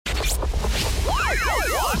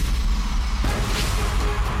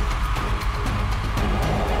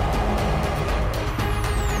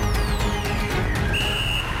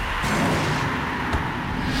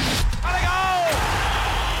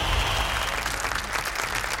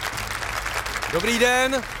Dobrý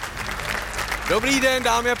den,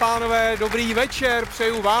 dámy a pánové, dobrý večer,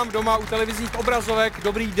 přeju vám doma u televizních obrazovek,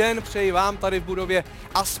 dobrý den, přeji vám tady v budově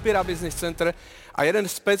Aspira Business Center a jeden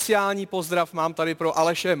speciální pozdrav mám tady pro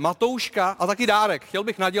Aleše Matouška a taky dárek. Chtěl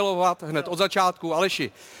bych nadělovat hned od začátku.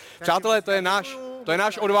 Aleši, přátelé, to je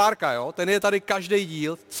náš odvárka, jo? Ten je tady každý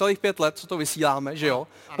díl, celých 5 let, co to vysíláme, že jo?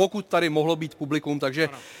 Pokud tady mohlo být publikum, takže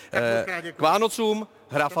k Vánocům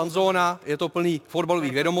hra Fanzóna, je to plný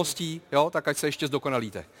fotbalových vědomostí, jo? Tak ať se ještě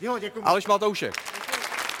zdokonalíte. Aleš Matoušek.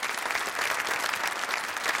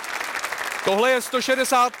 Tohle je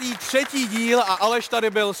 163. díl a Aleš tady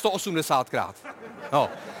byl 180krát. No.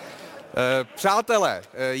 Přátelé,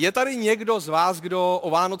 je tady někdo z vás, kdo o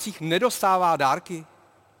Vánocích nedostává dárky?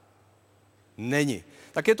 Není.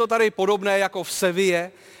 Tak je to tady podobné jako v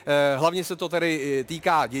Seville, hlavně se to tady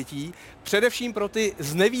týká dětí, především pro ty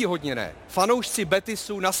znevýhodněné. Fanoušci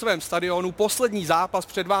Betisu na svém stadionu poslední zápas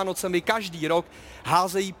před Vánocemi každý rok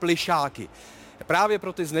házejí plyšáky. Právě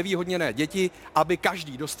pro ty znevýhodněné děti, aby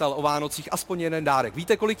každý dostal o Vánocích aspoň jeden dárek.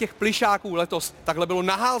 Víte, kolik těch plyšáků letos takhle bylo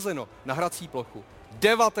naházeno na hrací plochu?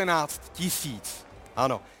 19 000.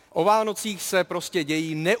 Ano. O Vánocích se prostě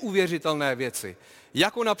dějí neuvěřitelné věci.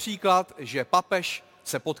 Jako například, že papež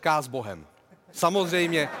se potká s Bohem.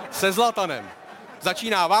 Samozřejmě se Zlatanem.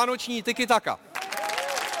 Začíná vánoční tiki-taka.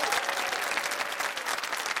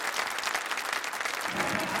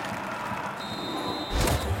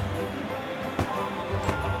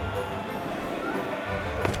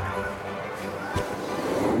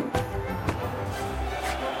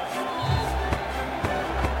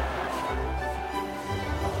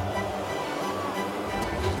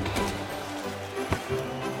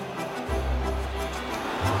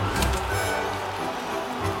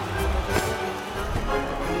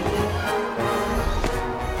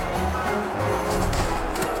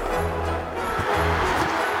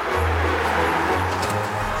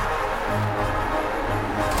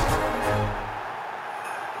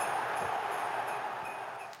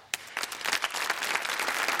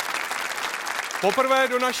 Poprvé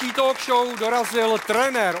do naší talk show dorazil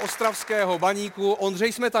trenér ostravského Baníku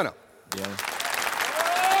Ondřej Smetana.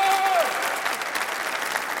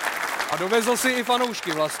 A dovezl si i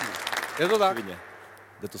fanoušky vlastně. Je to tak? Vidně.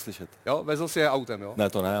 Jde to slyšet. Jo, vezl si je autem, jo? Ne,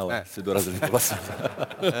 to ne, ale si dorazili vlastně.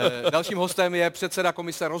 Dalším hostem je předseda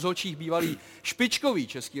komise rozhodčích, bývalý špičkový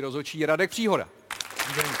český rozhodčí Radek Příhoda.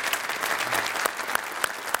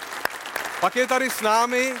 Pak je tady s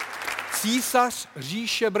námi císař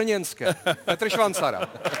říše brněnské, Petr Švancara.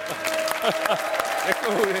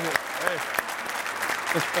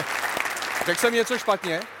 Řekl jsem něco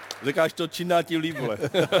špatně? Říkáš to čím dál tím líp, vole.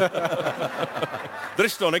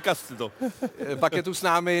 Drž to, nekaz si to. Pak je tu s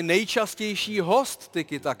námi nejčastější host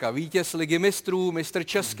tiki-taka, vítěz ligy mistrů, mistr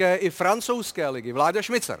české i francouzské ligy, Vláďa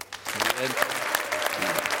Šmicer.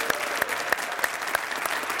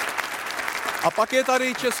 A pak je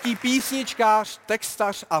tady český písničkář,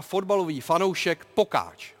 textař a fotbalový fanoušek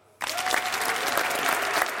Pokáč.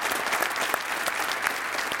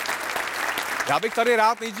 Já bych tady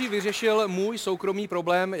rád nejdřív vyřešil můj soukromý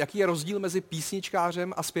problém, jaký je rozdíl mezi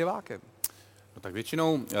písničkářem a zpěvákem. No tak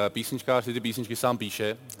většinou písničkář si ty písničky sám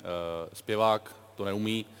píše, zpěvák to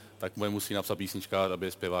neumí, tak mu je musí napsat písničkář,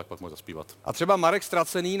 aby zpěvák pak mohl zaspívat. A třeba Marek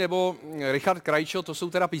Stracený nebo Richard Krajčo, to jsou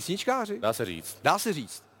teda písničkáři? Dá se říct. Dá se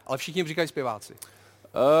říct, ale všichni jim říkají zpěváci.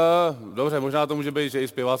 Dobře, možná to může být, že i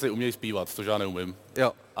zpěváci umějí zpívat, což já neumím.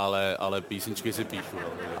 Jo. Ale písničky si píšu. Jo.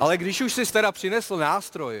 Ale když už jsi teda přinesl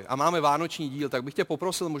nástroj a máme vánoční díl, tak bych tě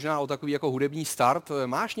poprosil možná o takový jako hudební start.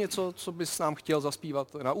 Máš něco, co bys nám chtěl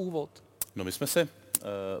zaspívat na úvod? No my jsme se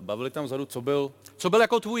bavili tam vzadu, Co byl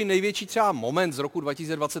jako tvůj největší třeba moment z roku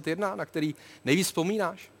 2021, na který nejvíc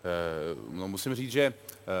vzpomínáš? No musím říct, že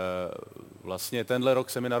vlastně tenhle rok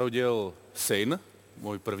se mi narodil syn,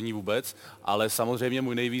 můj první vůbec, ale samozřejmě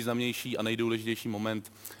můj nejvýznamnější a nejdůležitější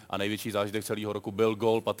moment a největší zážitek celého roku byl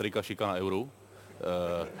gól Patrika Šika na Euru.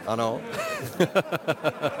 Ano.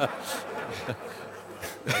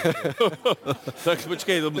 Tak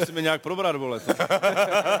počkej, to musíme nějak probrat, vole.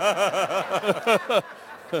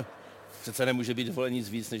 Přece nemůže být, vole, nic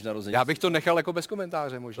víc než narození. Já bych to nechal jako bez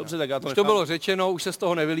komentáře možná. Dobře, tak já to už to bylo řečeno, už se z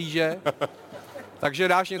toho nevylíže. Takže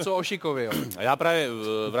dáš něco o Šikovi, jo? A já právě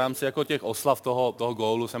v rámci jako těch oslav toho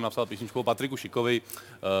gólu jsem napsal písničku o Patriku Šikovi.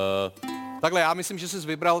 Takhle, já myslím, že jsi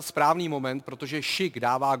vybral správný moment, protože Šik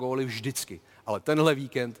dává góly vždycky, ale tenhle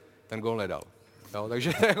víkend ten gól nedal. Jo,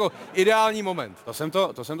 takže to je jako ideální moment. To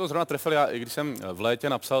jsem to zrovna trefil, já, i když jsem v létě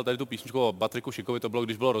napsal tady tu písničku o Patriku Šikovi, to bylo,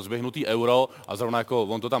 když bylo rozběhnutý Euro a zrovna jako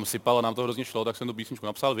on to tam sypal a nám to hrozně šlo, tak jsem tu písničku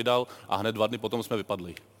napsal, vydal a hned 2 dny potom jsme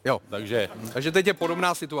vypadli. Jo. Takže teď je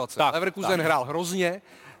podobná situace. Tak, Leverkusen hrál hrozně,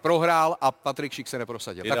 prohrál a Patrik Šik se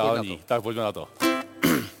neprosadil. Ideální, tak pojďme na to.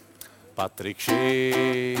 Patrik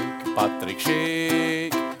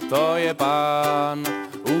Šik, to je pán,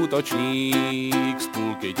 útočník z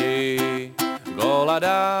půlky ti, góla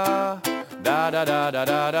dá, da.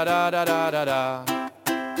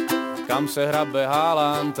 Kam se hrabe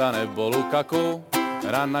Haaland a nebo Lukaku,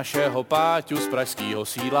 na našeho Páťu z pražského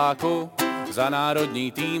sídláku, za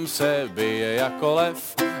národní tým se bije jako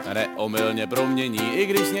lev, neomylně promění, i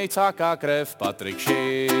když z něj cáká krev. Patrik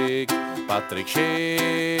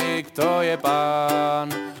Šik, to je pán,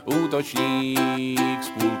 útočník z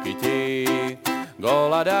půlky ti,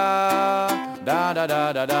 góla dá,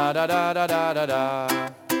 da.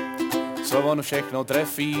 Co on všechno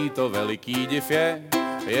trefí, to veliký div je,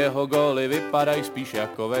 jeho góly vypadají spíš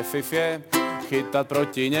jako ve fifě. Chytat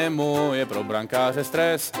proti němu je pro brankáře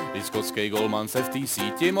stres, když skotský golman se v té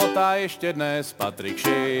síti motá ještě dnes. Patrik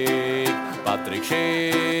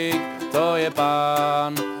Šik, to je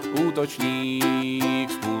pán,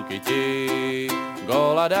 útočník z půlky ti,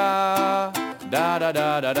 góla dá, da.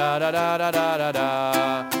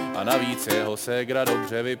 A navíc jeho ségra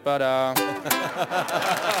dobře vypadá.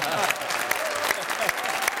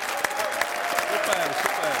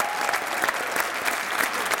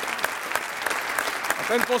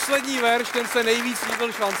 Ten poslední verš, ten se nejvíc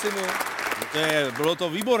líbil Švancimu. Bylo to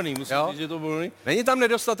výborný, musím říct, že to bylo výborný. Není tam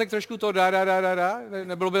nedostatek trošku to da?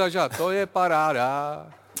 Nebylo by tak žádat, to je paráda.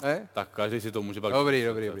 Ne? Tak každý si to může pak... Dobrý.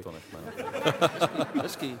 To nechme.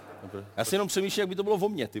 Hezký. Já si jenom přemýšlím, jak by to bylo o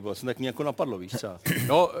mně, ty vole, tak mě jako napadlo, víš třeba.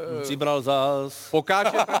 No, Cibral zás.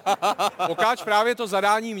 Pokáč právě to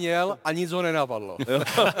zadání měl a nic ho nenapadlo.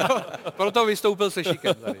 Proto vystoupil se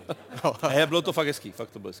Šikem tady. No. Bylo to fakt hezký,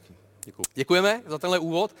 fakt to bylo hezký. Děkuju. Děkujeme za tenhle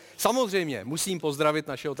úvod. Samozřejmě musím pozdravit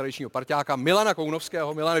našeho tradičního parťáka Milana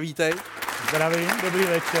Kounovského. Milane, vítej. Zdravím, dobrý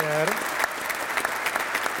večer.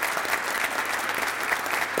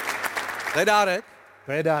 To je dárek.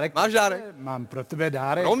 To je dárek. Máš dárek? Mám pro tebe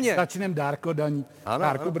dárek. Pro mě? Začneme Ano.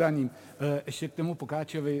 dárkobraním. Ještě k tomu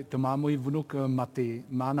Pokáčovi, to má můj vnuk Maty,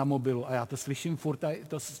 má na mobilu a já to slyším furt a je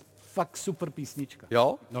to fakt super písnička.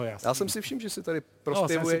 Jo? No jasně. Já jsem si všiml, že si tady No, jsem si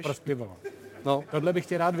prospěvuješ. prospěval. No. Tohle bych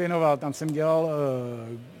ti rád věnoval, tam jsem dělal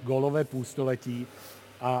gólové půlstoletí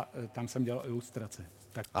a tam jsem dělal ilustrace.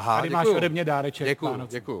 Tak Aha, tady děkuju. máš ode mě dáreček.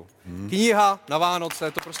 Vánoce. Děkuju. Kniha na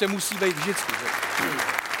Vánoce, to prostě musí být vždycky.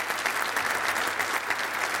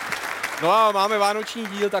 No a máme vánoční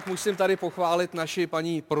díl, tak musím tady pochválit naši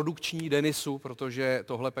paní produkční Denisu, protože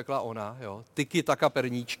tohle pekla ona, jo. Tiki taka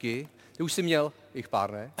perníčky. Ty už jsi měl jich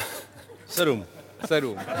pár, ne? 7.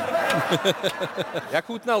 7. Jak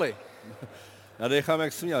chutnali? Nadechám,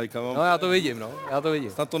 jak jsi měl, kam mám. No já to vidím.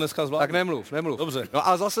 Snad to dneska zvládnu. Tak nemluv. Dobře. No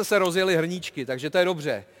a zase se rozjeli hrníčky, takže to je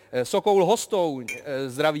dobře. Sokoul Hostouň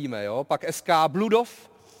zdravíme, jo. Pak SK Bludov,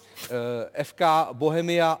 FK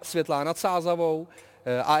Bohemia Světlá nad Sázavou,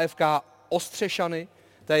 AFK Ostřešany,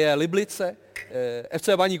 to je Liblice, FC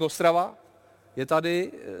Baník Ostrava je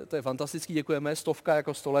tady, to je fantastický, děkujeme, 100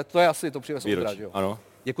 jako 100 let, to je asi, to přivez Ondra, jo. Ano.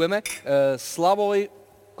 Děkujeme. Slavoj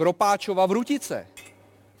Kropáčova Vrutice,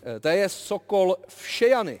 to je Sokol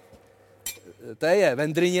Všejany, to je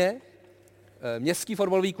Vendryně, Městský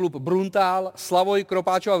fotbalový klub Bruntál, Slavoj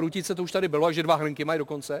Kropáčova Vrutice, to už tady bylo, takže 2 hrnky mají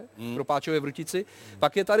dokonce, Kropáčové Vrutici.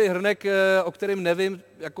 Pak je tady hrnek, o kterém nevím,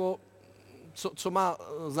 jako co má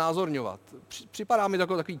znázorňovat. Připadá mi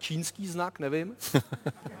takový čínský znak, nevím.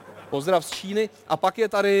 Pozdrav z Číny. A pak je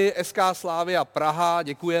tady SK Slavia Praha,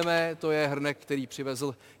 děkujeme, to je hrnek, který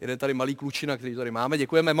přivezl jeden tady malý klučina, který tady máme,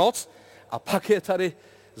 děkujeme moc. A pak je tady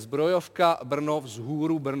Zbrojovka Brno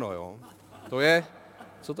vzhůru Brno, jo. To je,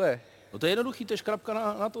 co to je? No to je jednoduchý, to je škrabka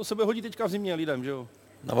na to, se bude hodit teďka v zimě lidem, že jo?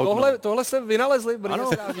 Tohle se vynalezli v Brně. Ano,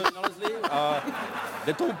 to nalezli a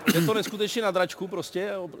jde to neskutečně na dračku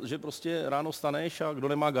prostě, že prostě ráno staneš a kdo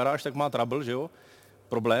nemá garáž, tak má trouble, že jo?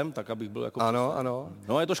 Problém, tak abych byl jako... Ano.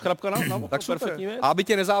 No je to škrabka na Tak super. perfektní věc. A aby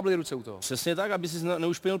tě nezábly ruce u toho. Přesně tak, aby si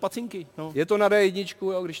neušpinil pacinky. No. Je to na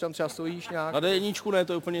D1, jo, když tam třeba stojíš nějak. Na D1 ne,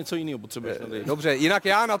 to je úplně něco jiného, potřebuješ na D1. Dobře, jinak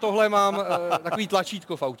já na tohle mám takový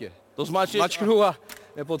tlačítko v autě. To zmáčneš Mačknu a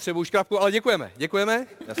nepotřebuji škrabku, ale děkujeme.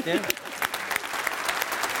 Jasně.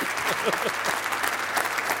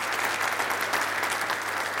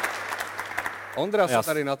 Ondra se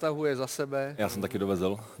tady natahuje za sebe. Já jsem taky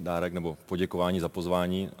dovezl dárek nebo poděkování za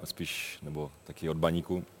pozvání, spíš nebo taky od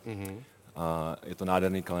Baníku. A je to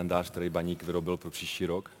nádherný kalendář, který Baník vyrobil pro příští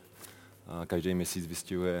rok. A každý měsíc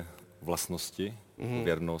vystihuje vlastnosti,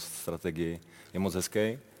 věrnost, strategii. Je moc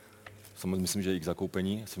hezký. Samozřejmě myslím, že i k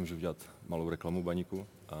zakoupení si můžu udělat malou reklamu Baníku.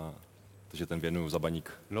 Takže ten věnuju za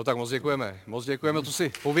Baník. No tak moc děkujeme, to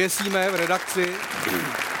si pověsíme v redakci.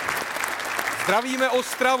 Zdravíme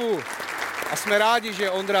Ostravu a jsme rádi,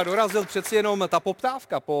 že Ondra dorazil. Přeci jenom ta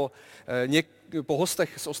poptávka po hostech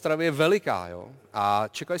z Ostravy je veliká. Jo? A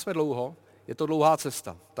čekali jsme dlouho, je to dlouhá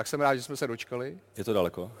cesta. Tak jsem rád, že jsme se dočkali. Je to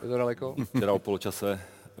daleko. Je to daleko? Včera o poločase.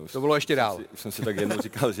 To bylo ještě dál. Už jsem si tak jednou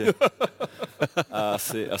říkal, že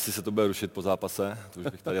asi se to bude rušit po zápase. To už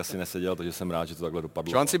bych tady asi neseděl, takže jsem rád, že to takhle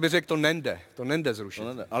dopadlo. Švanci by řekl, to nende zrušit.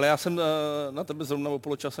 Ale já jsem na tebe zrovna o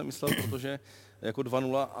poločase myslel, protože jako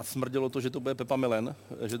 2-0 a smrdělo to, že to bude Pepa Melen,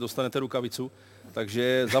 že dostanete rukavicu.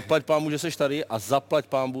 Takže zaplať pámu, že seš tady a zaplať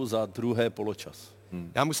pámu za druhé poločas.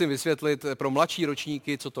 Já musím vysvětlit pro mladší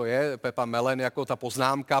ročníky, co to je Pepa Melen, jako ta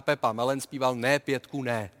poznámka. Pepa Melen zpíval ne, 5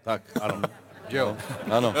 ne. Tak, ano. Jo.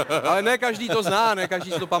 Ano. Ale ne každý to zná, ne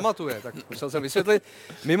každý si to pamatuje, tak musel jsem vysvětlit.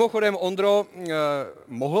 Mimochodem, Ondro,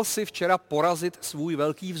 mohl si včera porazit svůj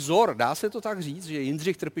velký vzor. Dá se to tak říct, že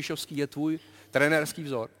Jindřich Trpišovský je tvůj trenérský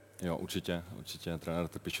vzor? Jo, určitě. Trenér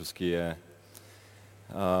Trpišovský je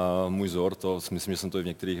můj vzor, to si myslím, že jsem to i v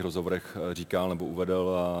některých rozhovorech říkal nebo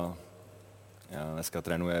uvedl. Dneska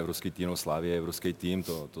trénuje evropský tým, Slavie evropský tým,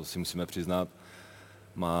 to si musíme přiznat.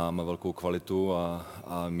 Má velkou kvalitu a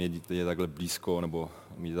mít je takhle blízko nebo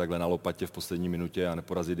mít takhle na lopatě v poslední minutě a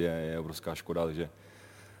neporazit je obrovská škoda, takže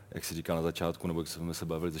jak si říkal na začátku, nebo jak jsme se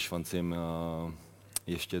bavili se Švancem,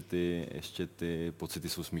 ještě ty pocity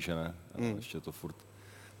jsou smíšené, ještě to furt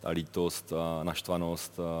ta lítost a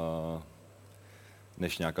naštvanost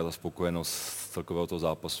než nějaká ta spokojenost z celkového toho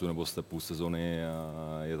zápasu nebo z té půl sezony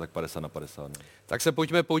je tak 50/50. Ne? Tak se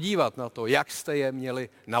pojďme podívat na to, jak jste je měli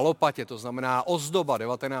na lopatě, to znamená ozdoba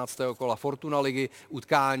 19. kola Fortuna ligy,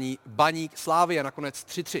 utkání Baník Slavie, nakonec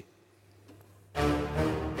 3-3.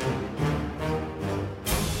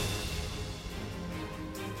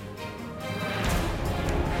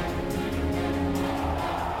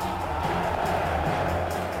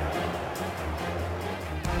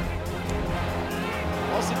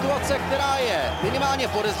 Situace, která je minimálně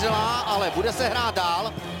podezřelá, ale bude se hrát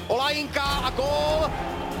dál. Olajinka a gól,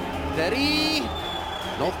 který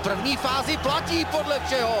v první fázi platí podle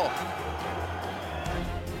všeho.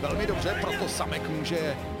 Velmi dobře, proto Samek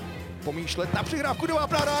může pomýšlet na přihrávku, nová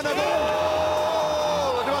práda na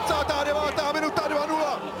gól! 29. minuta,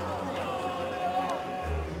 2-0.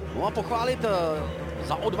 No a pochválit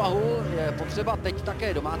za odvahu je potřeba teď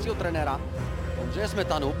také domácího trenéra Ondřeje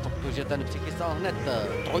Smetanu, protože ten přichystal hned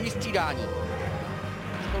trojí střídání.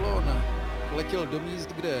 Kolon letěl do míst,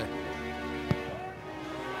 kde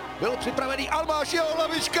byl připravený Almáš, jeho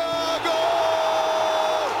hlavička, gól!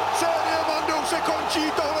 Série Mandou se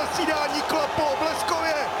končí, tohle střídání klaplo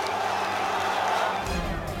bleskově.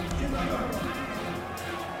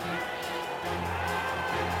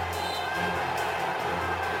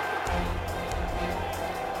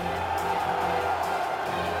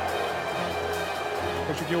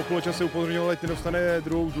 Všichni o poločase upozorňovali, ať nedostane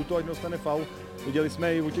druhou žlutou, ať nedostane faul. Viděli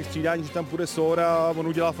jsme i u těch střídání, že tam půjde Sor a on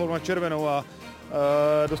udělá faul na červenou a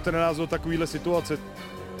dostane nás do takovéhle situace.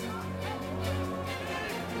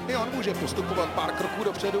 I on může postupovat pár kroků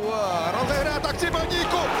dopředu a rozehrát akci Baníku.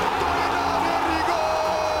 To je nádherný gól!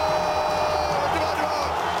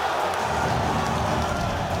 2-2.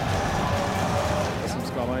 Já jsem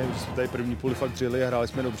zklamaný, že jsme tady první půli fakt dřeli a hráli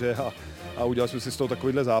jsme dobře a udělali jsme si z toho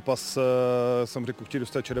takovýhle zápas. Jsem řekl, chtěl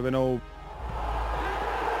dostat červenou.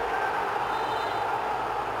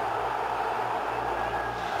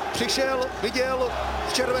 Přišel, viděl,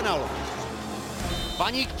 červenal.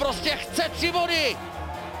 Baník prostě chce 3 body.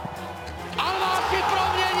 Almáš si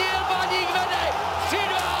proměnil, Baník vede 3-2.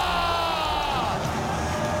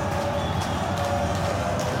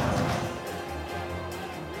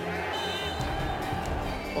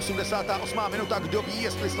 – 88. minuta, kdo ví,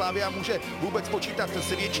 jestli Slavia může vůbec počítat s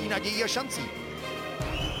větší nadějí a šancí.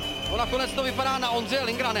 No nakonec to vypadá na Ondřeje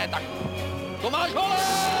Lingra, ne, tak Tomáš Holeš!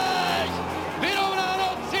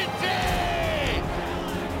 Vyrovnáno 3-3!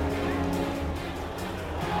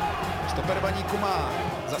 Stoper Baníku má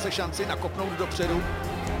zase šanci nakopnout dopředu.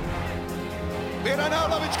 Vyhraná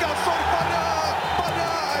hlavička, Sor padá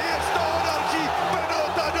a je z toho další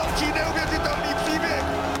penalta, další neuvěřitelný příběh.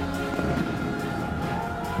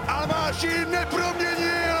 Almáši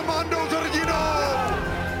neproměnil Mandou s hrdinou.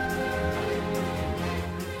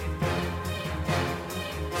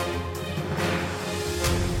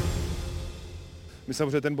 My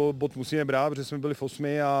samozřejmě ten bod musíme brát, protože jsme byli v 8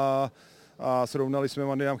 a srovnali jsme,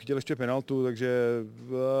 Mandy nám chytil ještě penaltu, takže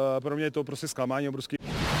pro mě je to prostě zklamání obrovský.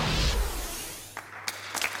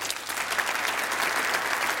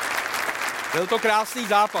 Byl to krásný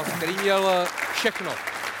zápas, který měl všechno.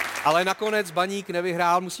 Ale nakonec Baník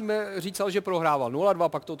nevyhrál, musíme říct, že prohrával 0-2,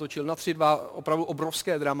 pak to točil na 3-2, opravdu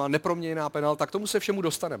obrovské drama, neproměněná penalta, k tomu se všemu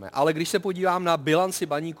dostaneme. Ale když se podívám na bilanci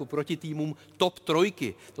Baníku proti týmům top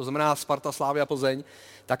trojky, to znamená Sparta, Slavia, Plzeň,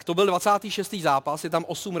 tak to byl 26. zápas, je tam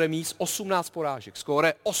 8 remíz, 18 porážek,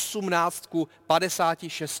 skóre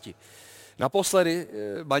 18-56. Naposledy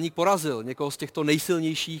Baník porazil někoho z těchto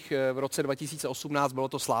nejsilnějších v roce 2018, bylo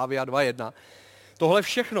to Slavia 2-1. Tohle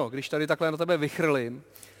všechno, když tady takhle na tebe vychrlím,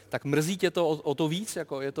 tak mrzí tě to o to víc,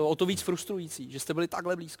 jako je to o to víc frustrující, že jste byli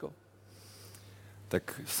takhle blízko.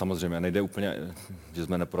 Tak samozřejmě nejde úplně, že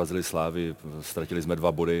jsme neporazili Slávy, ztratili jsme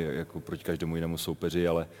 2 body jako proti každému jinému soupeři,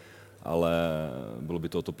 ale bylo by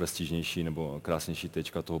to o to prestižnější nebo krásnější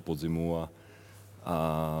tečka toho podzimu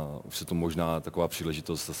a už se to možná taková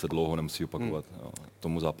příležitost zase dlouho nemusí opakovat.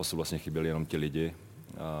 Tomu zápasu vlastně chyběli jenom ti lidi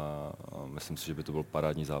a myslím si, že by to byl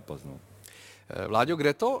parádní zápas. No. Vláďo,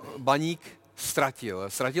 kde to Baník ztratil?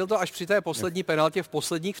 Ztratil to až při té poslední penaltě v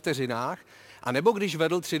posledních vteřinách, anebo když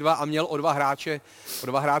vedl 3-2 a měl o dva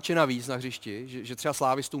hráče navíc na hřišti, že třeba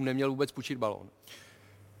slávistům neměl vůbec půjčit balón?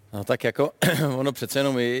 No tak jako ono přece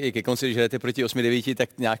jenom i ke konci, když hrajete proti 8-9, tak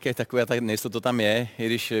nějaké takové tak nejistota tam je, i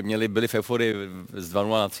když byli v euforii z 2-0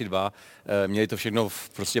 na 3-2, měli to všechno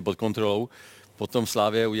prostě pod kontrolou. Potom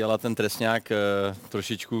Slavie udělala ten trestňák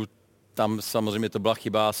trošičku, tam samozřejmě to byla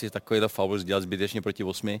chyba, asi takovýhle faul dělat zbytečně proti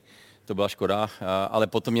 8, to byla škoda, ale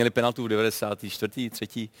potom měli penaltu v 94.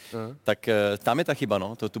 3. Tak tam je ta chyba,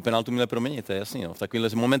 no, tu penaltu měli proměnit, to je jasný, no. V takovýhle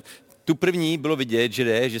moment, tu první bylo vidět,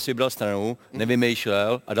 že si vybral stranu,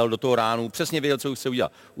 nevymýšlel a dal do toho ránu, přesně věděl, co chce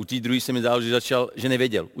udělat. U té druhé se mi zdálo, že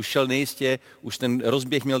nevěděl, už šel nejistě, už ten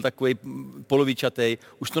rozběh měl takový polovičatej,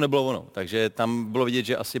 už to nebylo ono, takže tam bylo vidět,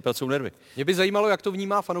 že asi pracují nervy. Mě by zajímalo, jak to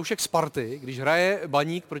vnímá fanoušek Sparty, když hraje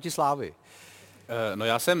Baník proti Slávii. No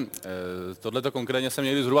já jsem, tohleto konkrétně jsem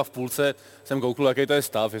někdy zhruba v půlce, jsem koukl, jaký to je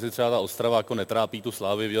stav, jestli třeba ta Ostrava jako netrápí tu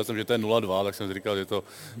Slávy, viděl jsem, že to je 0-2, tak jsem si říkal, že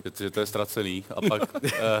to je ztracený. A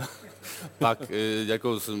pak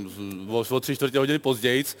jako o 3/4 hodiny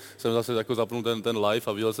později jsem zase jako zapnul ten live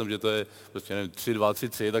a viděl jsem, že to je prostě nevím, 3-2,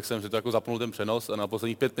 3-3, tak jsem si to jako zapnul ten přenos a na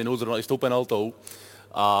posledních 5 minut zrovna i s tou penaltou.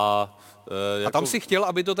 A tam si chtěl,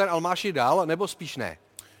 aby to ten Almáši dal, nebo spíš ne?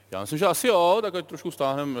 Já myslím, že asi jo, tak ať trošku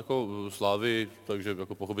stáhnem jako Slávy, takže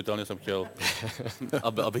jako pochopitelně jsem chtěl,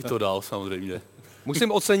 aby to dal samozřejmě.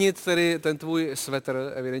 Musím ocenit tedy ten tvůj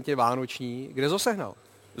svetr, evidentně vánoční. Kde jsi ho sehnal?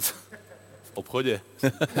 V obchodě.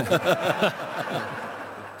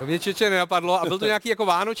 To mě čeče nenapadlo. A byl to nějaký jako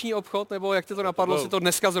vánoční obchod, nebo jak tě to napadlo si to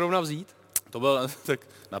dneska zrovna vzít? To byl tak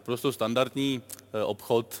naprosto standardní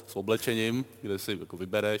obchod s oblečením, kde si jako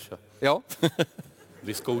vybereš a jo?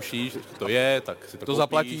 Vyzkoušíš, to je, tak si to koupíš,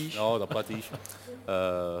 zaplatíš. No, zaplatíš.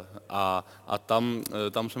 A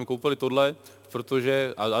tam jsme koupili tohle,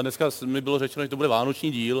 protože, a dneska mi bylo řečeno, že to bude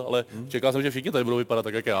vánoční díl, ale čekal jsem, že všichni tady budou vypadat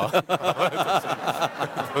tak, jak já.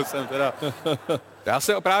 To jsem teda... Já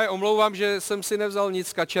se právě omlouvám, že jsem si nevzal nic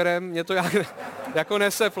s kačerem, mě to jako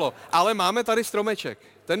neseplo. Ale máme tady stromeček.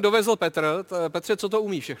 Ten dovezl Petr. Petře, co to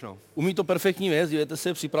umí všechno? Umí to perfektní věc, dívejte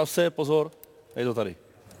se, připrav se, pozor, je to tady.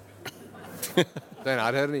 To je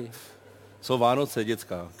nádherný. Jsou Vánoce,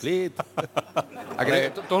 děcka. Klid. A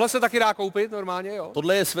kde, tohle se taky dá koupit normálně, jo?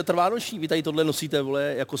 Tohle je svetr vánoční, vy tady tohle nosíte,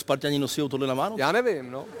 vole, jako Spartani nosí tohle na Vánoce. Já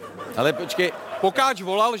nevím, no. Ale počkej. Pokáč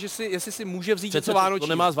volal, jestli si může vzít něco vánoční. To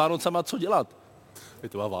nemá s Vánocama co dělat. Je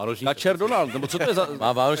to má vánoční. Kačer Donald, nebo co to je za...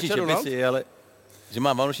 Má vánoční Kačer čepici, Donald? ale... Že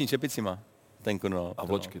má vánoční čepici, má. Ten Donald. A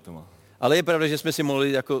vločky to má. Ale je pravda, že jsme si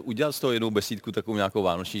mohli jako udělat z toho jednou besídku takovou nějakou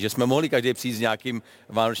vánoční, že jsme mohli každý přijít s nějakým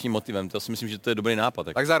vánočním motivem. To si myslím, že to je dobrý nápad.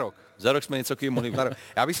 Tak za rok. Za rok jsme něco takového mohli udělat.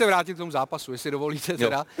 Já bych se vrátil k tomu zápasu, jestli dovolíte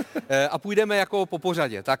teda. A půjdeme jako po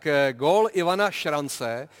pořadě. Tak gól Ivana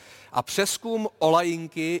Šrance a přezkum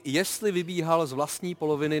Olajinky, jestli vybíhal z vlastní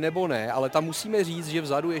poloviny nebo ne, ale tam musíme říct, že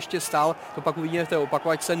vzadu ještě stál, to pak uvidíme v té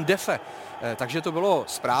opakovačce, Defe. Takže to bylo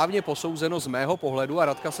správně posouzeno z mého pohledu a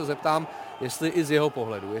Radka se zeptám, jestli i z jeho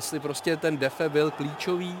pohledu, jestli prostě ten Defe byl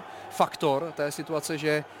klíčový faktor té situace,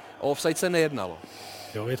 že o offside se nejednalo.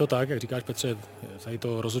 Jo, je to tak, jak říkáš Petře, tady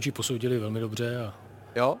to rozhodčí posoudili velmi dobře a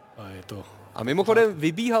je to... A mimochodem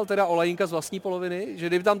vybíhal teda Olajinka z vlastní poloviny, že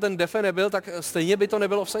kdyby tam ten Defe nebyl, tak stejně by to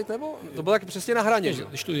nebyl offside, nebo? To bylo tak přesně na hraně, že?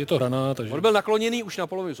 Když to je to hrana, takže... On byl nakloněný už na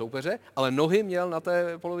polovinu soupeře, ale nohy měl na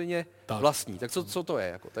té polovině vlastní. Tak co to je?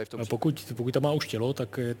 Jako tady v tom pokud tam má už tělo,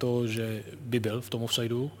 tak je to, že by byl v tom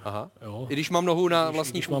offsideu. Aha. Jo. I když mám nohu na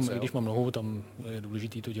vlastní půlce, když mám nohu, tam je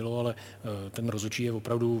důležitý to dělo, ale ten rozhodčí je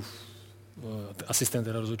opravdu, asistent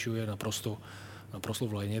teda rozhodčí je naprosto na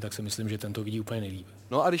proslov lajně, tak si myslím, že ten to vidí úplně nejlíp.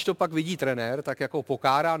 No a když to pak vidí trenér, tak jako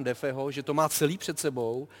pokárán Defeho, že to má celý před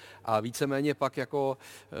sebou a víceméně pak jako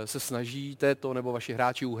se snažíte to nebo vaši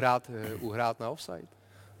hráči uhrát na offside.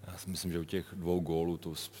 Já si myslím, že u těch 2 gólů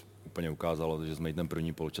to úplně ukázalo, že jsme i ten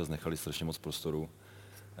první poločas nechali strašně moc prostoru.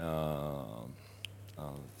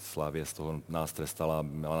 A Slavie z toho nás trestala,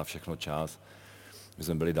 měla na všechno čas. My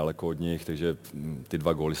jsme byli daleko od nich, takže ty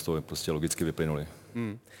 2 góly z toho prostě logicky vyplynuly.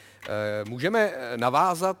 Můžeme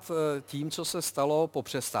navázat tím, co se stalo po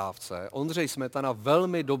přestávce. Ondřej Smetana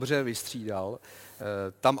velmi dobře vystřídal.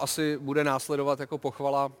 Tam asi bude následovat jako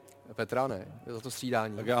pochvala Petra, ne? Za to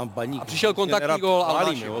střídání. Tak já Baník. A přišel kontaktní gól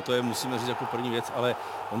a to je, musíme říct jako první věc, ale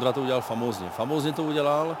Ondra to udělal famózně. Famózně to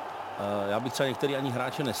udělal. Já bych třeba některý ani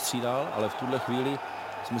hráče nestřídal, ale v tuhle chvíli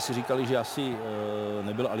jsme si říkali, že asi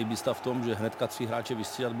nebyl alibista v tom, že hnedka 3 hráče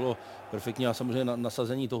vystřídat bylo perfektní a samozřejmě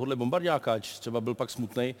nasazení tohohle bombardáka, třeba byl pak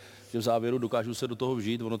smutnej, že v závěru dokážu se do toho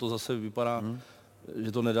vžít, ono to zase vypadá,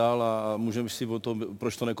 že to nedal a můžeme si o tom,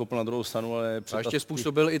 proč to nekopl na druhou stranu, ale... A ještě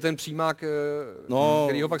způsobil i ten přímák,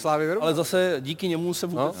 který ho pak Slávě vyrovnal. Ale zase díky němu se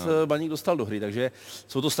vůbec Baník dostal do hry, takže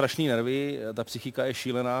jsou to strašné nervy, ta psychika je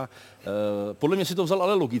šílená. Podle mě si to vzal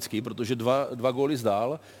ale logicky, protože 2 góly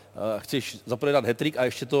zdál, chceš zaprvé dát hat-trick a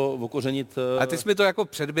ještě to okořenit. A ty jsi mi to jako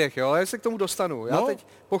předběh, jo? Já se k tomu dostanu. Já teď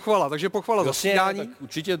pochvala, takže pochvala za střídání. Tak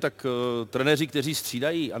určitě, tak trenéři, kteří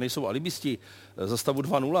střídají a nejsou alibisti za stavu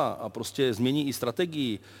 2-0 a prostě změní i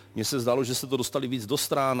strategii. Mně se zdálo, že se to dostali víc do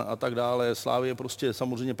stran a tak dále. Slávy je prostě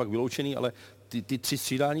samozřejmě pak vyloučený, ale ty 3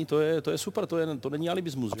 střídání, to je super, to není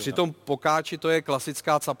alibismus. A přitom Pokáči to je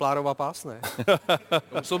klasická Caplárova pásne.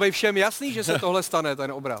 To muselo být všem jasný, že se tohle stane,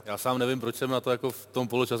 ten obrat. Já sám nevím, proč jsem na to jako v tom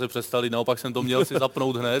poločase přestali, naopak jsem to měl si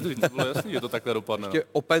zapnout hned, to bylo jasný, že to takhle dopadne. Ještě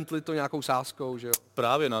opentli to nějakou sázkou, že jo?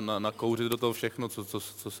 Právě na kouřit do toho všechno,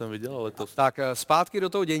 co jsem viděl letos. Tak zpátky do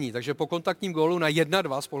toho dění, takže po kontaktním gólu na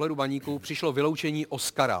 1-2 z pohledu Baníku přišlo vyloučení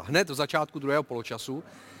Oskara hned v začátku druhého poločasu.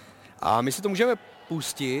 A my si to můžeme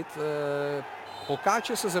pustit.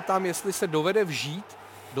 Pokáče se zeptám, jestli se dovede vžít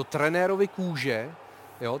do trenérovy kůže,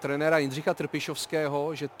 jo, trenéra Jindřicha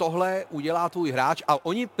Trpišovského, že tohle udělá tvůj hráč a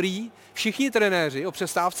oni prý, všichni trenéři o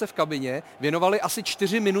přestávce v kabině věnovali asi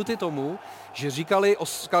 4 minuty tomu, že říkali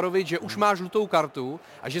Oskarovi, že už má žlutou kartu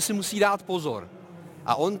a že si musí dát pozor.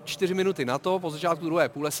 A on 4 minuty na to, po začátku druhé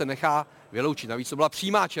půle se nechá vyloučit. Navíc to byla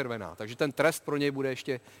přímá červená, takže ten trest pro něj bude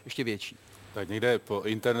ještě větší. Tak někde po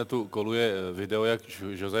internetu koluje video, jak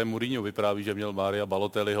José Mourinho vypráví, že měl Mária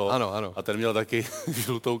Balotelliho a ten měl taky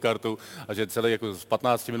žlutou kartu a že celý jako z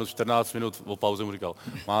 15 minut, 14 minut o pauze mu říkal: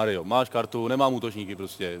 Mário, máš kartu, nemám útočníky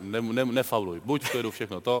prostě, nefauluj, buď to jedu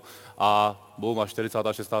všechno to a bohu máš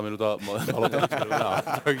 46. minuta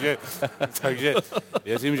Balotelli. takže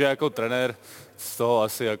věřím, že jako trenér z toho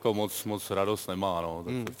asi jako moc radost nemá. No.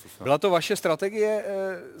 Byla to vaše strategie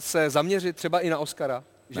se zaměřit třeba i na Oskara?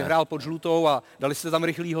 Že hrál pod žlutou a dali jste tam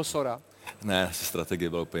rychlýho Sora? Ne, strategie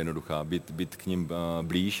byla úplně jednoduchá. Být k ním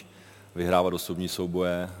blíž, vyhrávat osobní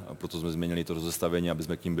souboje, a proto jsme změnili to rozestavení, aby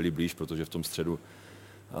jsme k ním byli blíž, protože v tom středu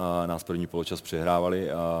nás první poločas přehrávali,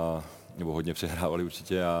 nebo hodně přehrávali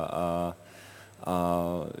určitě a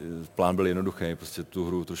plán byl jednoduchý, prostě tu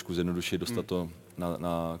hru trošku zjednodušit, dostat to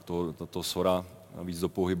na toho Sora, víc do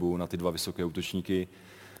pohybu, na ty 2 vysoké útočníky,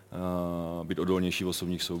 být odolnější v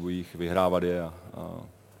osobních soubojích, vyhrávat je a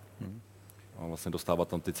vlastně dostávat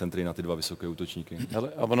tam ty centry na ty 2 vysoké útočníky. Hele,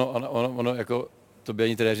 a ono jako, to by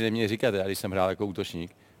ani trenéři neměli říkat, já když jsem hrál jako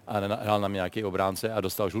útočník a hrál na mě nějaký obránce a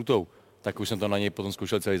dostal žlutou, tak už jsem to na něj potom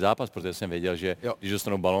zkoušel celý zápas, protože jsem věděl, že když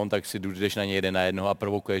dostanou balón, tak si jdeš na něj 1 na 1 a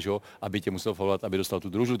provokuješ ho, aby tě musel faulovat, aby dostal tu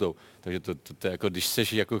druhou žlutou. Takže to jako, když jsi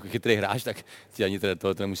jako chytrý hráč, tak ti ani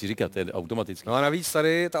to nemusí říkat, to je automaticky. No a navíc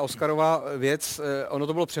tady ta Oskarova věc, ono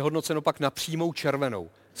to bylo přehodnoceno pak na přímou červenou.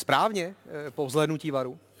 Správně po vzhlédnutí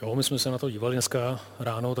VARu? Jo, my jsme se na to dívali dneska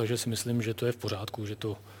ráno, takže si myslím, že to je v pořádku, že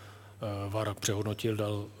to VAR přehodnotil,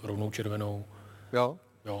 dal rovnou červenou.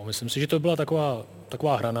 Jo, myslím si, že to byla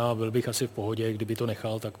taková hraná, byl bych asi v pohodě, kdyby to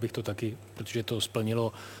nechal, tak bych to taky, protože to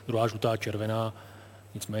splnilo druhá žlutá červená,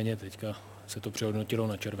 nicméně teďka se to přehodnotilo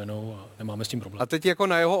na červenou a nemáme s tím problém. A teď jako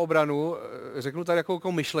na jeho obranu řeknu tady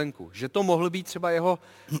jako myšlenku, že to mohl být třeba jeho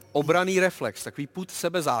obranný reflex, takový pud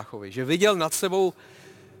sebezáchovy, že viděl nad sebou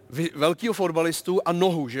velkýho fotbalistu a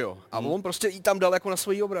nohu, že jo? A on prostě jí tam dal jako na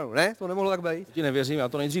svoji obranu, ne? To nemohlo tak být? Ti nevěřím, já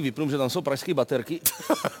to nejdřív vypnu, že tam jsou pražské baterky.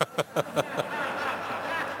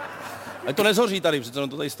 Ale to nezhoří tady, přece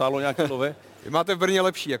to tady stálo nějaké lové. Vy máte v Brně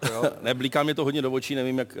lepší, jako jo? Ne, blíká mě to hodně do očí,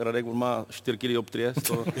 nevím, jak Radek, on má 4 dioptrie.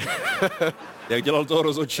 Jak dělal toho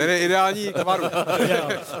rozhodčí. Ten je ideální k VARu.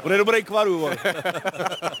 On je dobrý k VARu.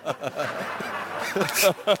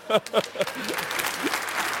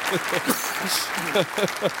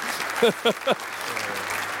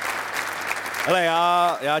 Hele,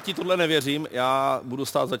 já ti tohle nevěřím, já budu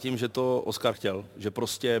stát za tím, že to Oskar chtěl, že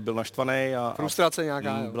prostě byl naštvaný a frustrace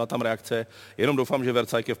nějaká, byla tam reakce, jenom doufám, že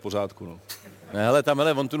Vercajk je v pořádku. No. Ne,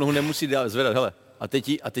 hele, on tu nohu nemusí zvedat, hele. A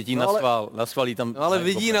teď jí nasvalí tam... No ale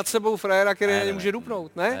vidí nad sebou frajera, který ne, nemůže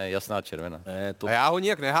dupnout, ne? Ne, jasná červená. Ne, to... A já ho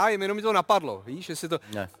nijak nehájím, jenom mi to napadlo, víš, jestli to...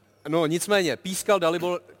 Ne. No nicméně, pískal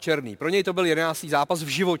Dalibor Černý. Pro něj to byl 11. zápas v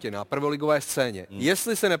životě na prvoligové scéně.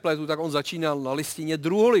 Jestli se nepletu, tak on začínal na listině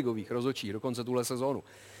druholigových rozhodčích dokonce tuhle sezónu.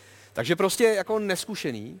 Takže prostě jako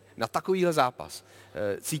neskušený na takovýhle zápas.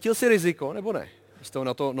 Cítil si riziko, nebo ne? Jste ho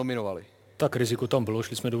na to nominovali? Tak riziko tam bylo,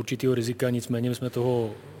 šli jsme do určitého rizika, nicméně jsme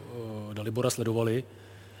toho Dalibora sledovali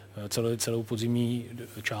celou podzimní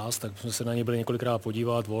část, tak jsme se na ně byli několikrát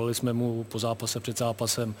podívat, volali jsme mu po zápase, před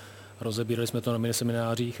zápasem, rozebírali jsme to na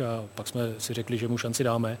miniseminářích a pak jsme si řekli, že mu šanci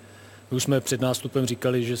dáme. My už jsme před nástupem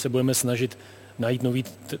říkali, že se budeme snažit najít nový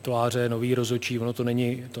tváře, nový rozhodčí, ono to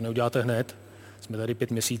neuděláte hned. Jsme tady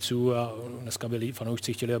 5 měsíců a dneska byli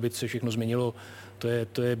fanoušci chtěli, aby se všechno změnilo.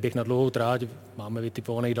 To je běh na dlouhou tráť. Máme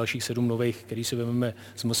vytipovaných dalších 7 nových, který si vezmeme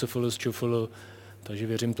z MSFL, z ČFL. Takže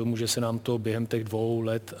věřím tomu, že se nám to během těch 2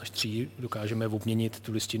 let až 3 dokážeme obměnit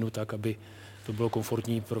tu listinu tak, aby to bylo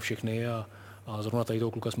komfortní pro všechny a zrovna tady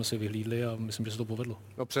toho kluka jsme si vyhlídli a myslím, že se to povedlo.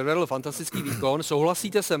 No, předvedl fantastický výkon.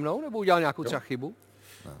 Souhlasíte se mnou nebo udělal nějakou třeba chybu?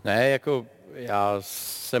 Ne, jako já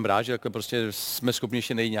jsem rád, že jako prostě jsme schopni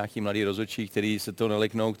ještě najít nějaký mladý rozhodčí, který se to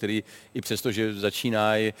neleknou, který i přesto, že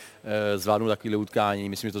začínají zvládnout takovýhle utkání,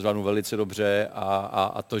 myslím, že to zvládnou velice dobře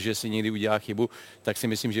a to, že si někdy udělá chybu, tak si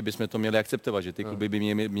myslím, že bychom to měli akceptovat, že ty kluby by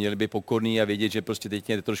měly být pokorný a vědět, že prostě teď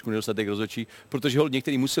je trošku nedostatek rozhodčí, protože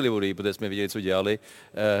někteří museli odejít, protože jsme věděli, co dělali,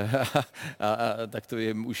 tak to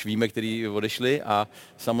už víme, který odešli a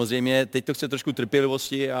samozřejmě teď to chce trošku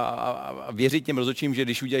trpělivosti a věřit těm rozhodčím, že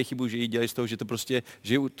když udělají chybu, že ji dělají z toho, že to prostě,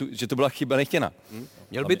 že to byla chyba nechtěná.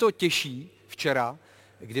 Měl by to těžší včera,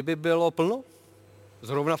 kdyby bylo plno?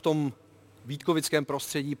 Zrovna v tom vítkovickém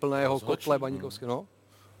prostředí plného kotle baníkovského, no?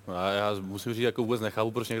 Já musím říct, jako vůbec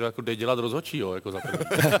nechápu, proč někdo jako jde dělat rozhodčího, jako za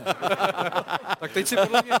Tak teď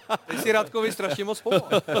si Radkovi strašně moc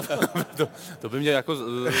pomohl. to by mě jako...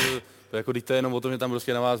 Jako teď to je jenom o tom, že tam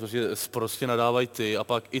prostě na vás prostě nadávají ty a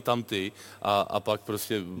pak i tam ty a pak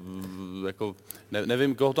prostě jako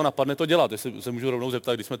nevím, koho to napadne to dělat, jestli se můžu rovnou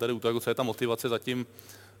zeptat, když jsme tady u toho, co je ta motivace zatím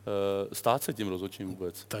stát se tím rozhodčím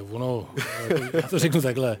vůbec. Tak ono, já to řeknu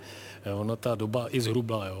takhle, ono ta doba i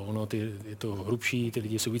zhrubla, jo. Je to hrubší, ty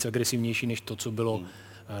lidi jsou víc agresivnější než to, co bylo.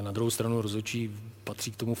 Na druhou stranu rozhodčí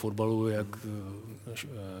patří k tomu fotbalu, jak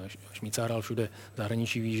Šmíca hrál všude v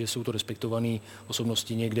zahraničí, ví, že jsou to respektované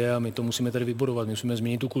osobnosti někde a my to musíme tady vybudovat. My musíme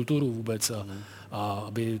změnit tu kulturu vůbec a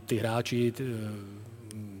aby ty hráči,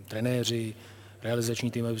 trenéři,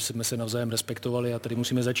 realizační tým, aby jsme se navzájem respektovali a tady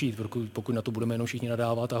musíme začít, pokud na to budeme jenom všichni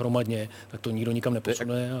nadávat a hromadně, tak to nikdo nikam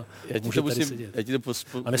neposune a může tady sedět.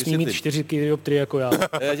 A nesmí mít 4 dioptrie jako já.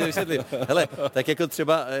 Já ti vysvětlím. Hele, tak jako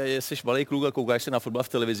třeba jsi malý kluk a koukáš se na fotbal v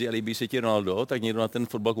televizi a líbí se ti Ronaldo, tak někdo na ten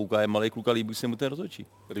fotbal kouká, je malý kluk a líbí se mu ten rozhodčí.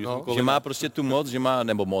 No, že má prostě tu moc,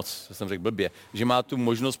 nebo moc, jsem řekl blbě, že má tu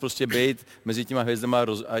možnost prostě být mezi těma hvězdama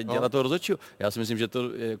a dělat toho rozhodčího. Já si myslím, že to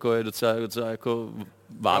jako je docela jako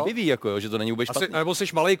vábivý, jako jo, že to není vůbec špatný. Nebo jsi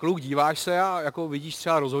malej kluk, díváš se a jako vidíš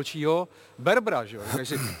třeba rozhodčího Berbra, že jo?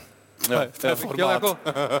 Takže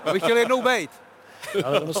bych chtěl jednou bejt.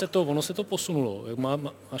 Ale ono se to posunulo.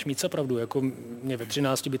 Máš mít se pravdu, jako mě ve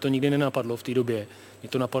 13 by to nikdy nenapadlo v té době. Mě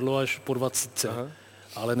to napadlo až po 20.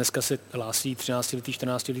 Ale dneska se hlásí 13letý,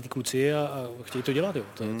 14letý kluci a chtějí to dělat, jo.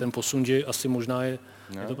 Ten posun, že asi možná je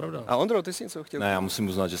to pravda. A Ondro, ty jsi něco chtěl? Ne, já musím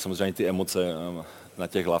uznat, že samozřejmě ty emoce na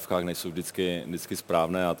těch hlavkách nejsou vždycky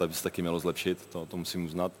správné a to by se taky mělo zlepšit, to musím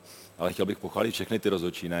uznat. Ale chtěl bych pochválit všechny ty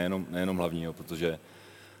rozhodčí, nejenom hlavního, protože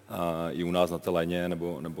i u nás na té léně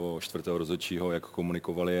nebo 4. rozhodčího, jak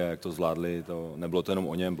komunikovali a jak to zvládli, to nebylo to jenom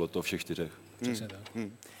o něm, bylo to o všech 4.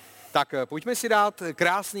 Tak pojďme si dát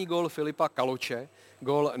krásný gól Filipa Kaloče,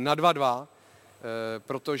 gól na 2-2,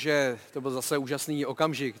 protože to byl zase úžasný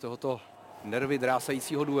okamžik tohoto nervy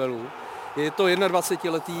drásajícího duelu. Je to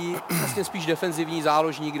 21letý, vlastně spíš defenzivní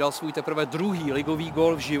záložník, dal svůj teprve 2. ligový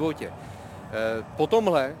gól v životě. Po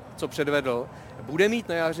tomhle, co předvedl, bude mít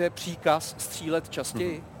na jaře příkaz střílet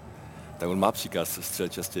častěji? Tak on má příkaz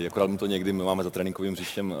střílet častěji, akorát mu to někdy, my máme za tréninkovým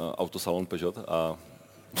hřištěm autosalon Peugeot a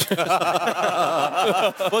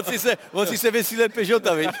On si se vysílet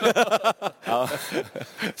Peugeota, viď? A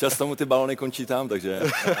často mu ty balony končí tam, takže...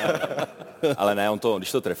 Ale ne, on to,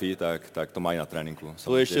 když to trefí, tak to má i na tréninku.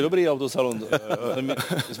 To je ještě dobrý autosalon. My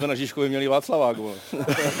jsme na Žižkově měli Václavák.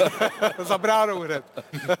 Za bránou hned.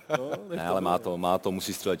 Ne, ale má to,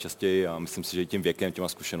 musí střílet častěji a myslím si, že i tím věkem, těma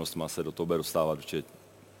zkušenostma se do toho bude dostávat určitě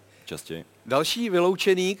častěji. Další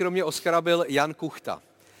vyloučený, kromě Oskara, byl Jan Kuchta.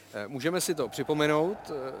 Můžeme si to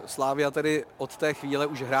připomenout. Slávia tedy od té chvíle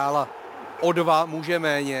už hrála o 2 muže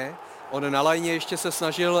méně. On na lajně ještě se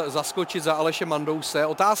snažil zaskočit za Aleše Mandouse.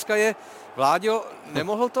 Otázka je, Vláďo,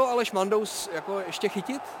 nemohl to Aleš Mandous jako ještě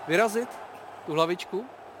chytit, vyrazit tu hlavičku?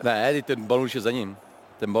 Ne, ten balon už je za ním.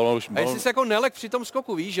 Ten balon už... A jestli se jako nelek při tom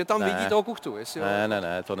skoku, víš, že tam vidí toho Kuchtu? Jestli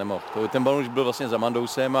ne, to nemohl. Ten balon už byl vlastně za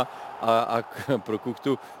Mandousem a pro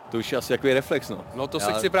Kuchtu to už je asi takový reflex, no. No to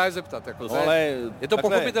se chci právě zeptat. Jako no, ale je to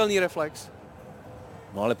pochopitelný reflex?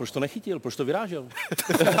 No ale proč to nechytil? Proč to vyrážel?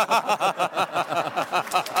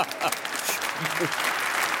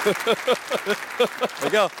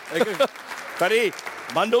 Tak jo, tady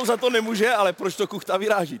Mandou za to nemůže, ale proč to Kuchta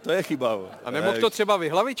vyráží? To je chyba. A nemohl to třeba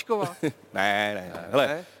vyhlavičkovat? Ne.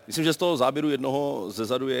 Hele, myslím, že z toho záběru jednoho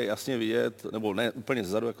zezadu je jasně vidět, nebo ne úplně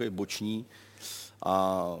zezadu, jako je boční.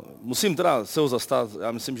 A musím teda se ho zastat,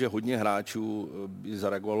 já myslím, že hodně hráčů by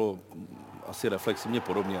zareagovalo asi reflexivně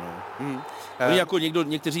podobně. No. Oni jako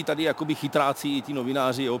někteří tady jakoby chytráci, i ti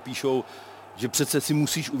novináři píšou, že přece si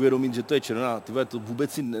musíš uvědomit, že to je červená. Ty to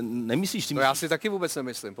vůbec si nemyslíš. To já si taky vůbec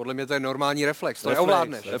nemyslím. Podle mě to je normální reflex. To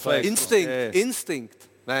neovládneš. Instinkt.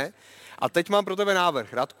 Ne? A teď mám pro tebe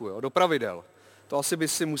návrh, Radku, do pravidel. To asi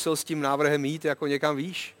bys si musel s tím návrhem jít jako někam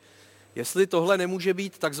výš. Jestli tohle nemůže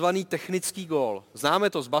být takzvaný technický gól. Známe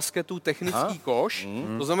to z basketu, technický koš.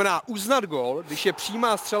 To znamená uznat gól, když je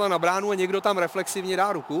přímá střela na bránu a někdo tam reflexivně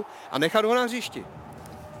dá ruku a nechat ho na hřišti.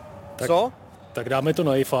 Co? Tak dáme to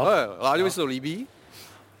na IFAB. Láďovi se to líbí.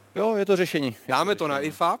 Jo, je to řešení. Dáme to na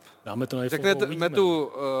IFAB. Dáme to na IFAB. Řekneme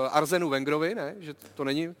tu Arsenu Wengerovi, ne? Že to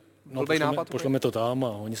není blbej nápad. Pošleme to tam a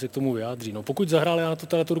oni se k tomu vyjádří. No pokud zahrál, já na to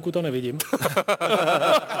teda tu ruku tam nevidím.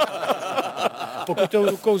 Pokud tou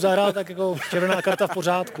rukou zahrál, tak jako červená karta v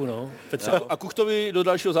pořádku, no. A Kuchtovi do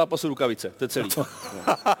dalšího zápasu rukavice, to je celý.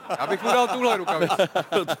 Já bych mu dal tuhle rukavici.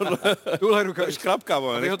 Tuhle rukavici. To je škrabka,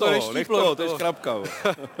 nech to je škrabka.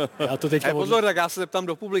 Já to teďka pozor, tak já se zeptám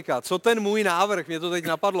do publika. Co ten můj návrh, mě to teď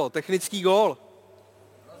napadlo, technický gól.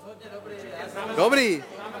 Rozhodně dobrý.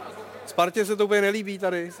 Spartě se to úplně nelíbí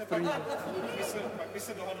tady. Pak by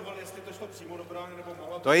se dohadovali, jestli to šlo přímo do brány nebo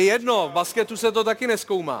mohla... To je jedno, v basketu se to taky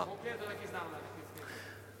nezkoumá.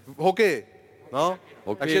 Hokej. No,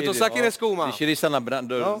 takže to se taky nezkoumá. Když jdeš se na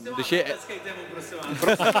když je...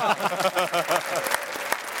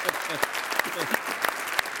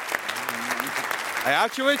 A já,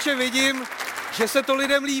 člověče, vidím, že se to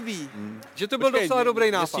lidem líbí. Že to byl docela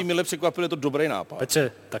dobrý nápad. Jestli mile překvapil, je to dobrý nápad.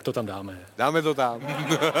 Petře, tak to tam dáme. Dáme to tam.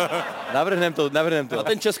 Navrhnem to. A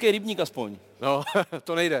ten český rybník aspoň. No,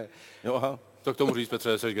 to nejde. Jo, aha. To k tomu říct,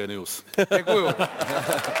 Petře, jsi genius. Děkuju.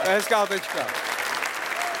 To je hezká tečka.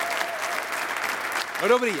 No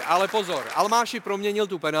dobrý, ale pozor. Almáši proměnil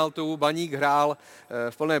tu penaltu, Baník hrál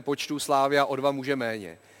v plném počtu, Slavia o 2 muže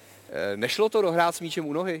méně. Nešlo to dohrát s míčem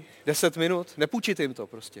u nohy? 10 minut? Nepůjčit jim to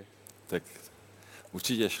prostě? Tak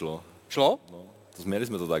určitě šlo. Šlo? No, měli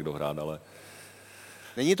jsme to tak dohrát, ale...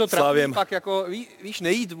 Není to trapný pak jako, víš,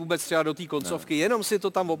 nejít vůbec třeba do té koncovky, jenom si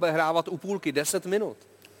to tam obehrávat u půlky 10 minut.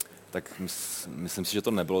 Tak myslím si, že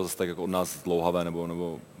to nebylo zase tak jako od nás dlouhavé,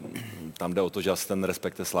 nebo tam jde o to, že asi ten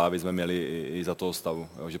respekt té Slávy jsme měli i za toho stavu,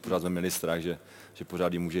 jo, že pořád jsme měli strach, že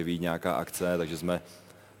pořád jí může vyjít nějaká akce, takže jsme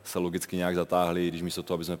se logicky nějak zatáhli, když místo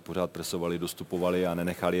toho, aby jsme pořád presovali, dostupovali a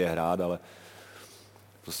nenechali je hrát, ale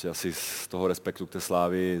prostě asi z toho respektu k té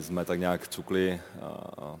Slávy jsme tak nějak cukli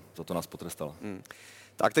a za to nás potrestalo.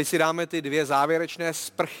 Tak teď si dáme ty 2 závěrečné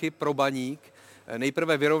sprchy pro Baník.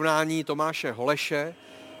 Nejprve vyrovnání Tomáše Holeše.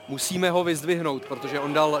 Musíme ho vyzdvihnout, protože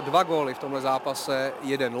on dal 2 góly v tomhle zápase,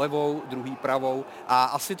 jeden levou, druhý pravou a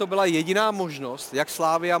asi to byla jediná možnost, jak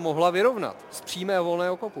Slavia mohla vyrovnat z přímého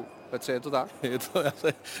volného kopu. Petře, je to tak? Je to,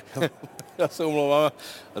 já se omlouvám,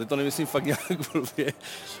 ale to nemyslím fakt nějak blbě.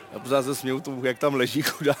 Já pořád se směju tomu, jak tam leží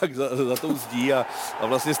chudák za tou zdí a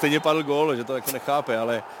vlastně stejně padl gól, že to jako nechápe,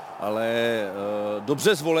 ale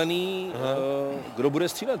dobře zvolený, kdo bude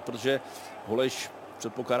střílet, protože Holeš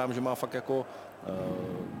předpokládám, že má fakt jako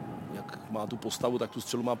jak má tu postavu, tak tu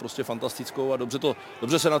střelu má prostě fantastickou a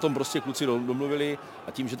dobře se na tom prostě kluci domluvili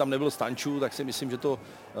a tím, že tam nebyl Stanču, tak si myslím, že to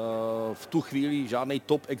v tu chvíli žádný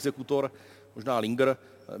top exekutor, možná Linger,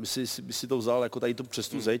 by si to vzal jako tady to přes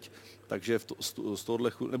tu zeď, takže z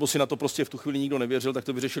tohohle, nebo si na to prostě v tu chvíli nikdo nevěřil, tak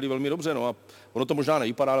to vyřešili velmi dobře, no a ono to možná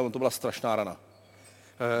nevypadá, ale ono to byla strašná rana.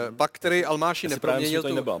 Pak, který Almáši neproměnil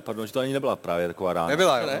tu... Nebyla, pardon, že to ani nebyla právě taková rána.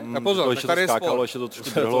 Nebyla, jo? Ne? Pozor, to ještě tady to je skákalo, sport. ještě to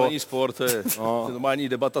trošku To není sport, to je normální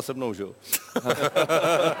debata se mnou, že jo.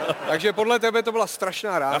 Takže podle tebe to byla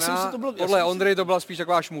strašná rána, podle Ondry to byla spíš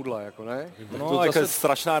taková šmudla, jako ne? No, jako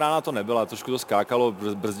strašná rána to nebyla, trošku to skákalo,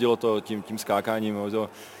 brzdilo to tím skákáním,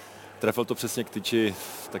 trefil to přesně k tyči,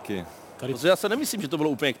 taky. Protože já se nemyslím, že to bylo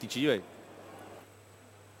úplně k tyči, dívej.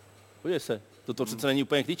 Podívej se. Toto přece není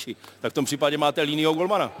úplně k tyči. Tak v tom případě máte Línyho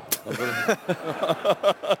golmana.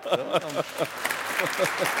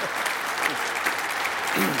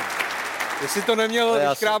 Jestli to neměl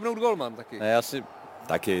škrábnout golman taky. Ne,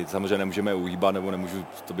 taky, samozřejmě nemůžeme uhýbat, nebo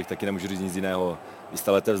to bych taky nemůžu říct nic jiného. I z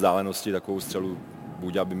té vzdálenosti takovou střelu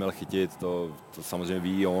Buďa by měl chytit, to samozřejmě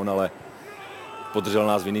ví on, ale podržel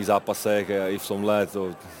nás v jiných zápasech i v tomhle,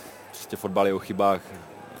 to prostě fotbal je o chybách.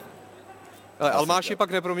 Ale Almáši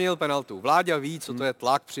pak neproměnil penaltu. Vláďa ví, co to je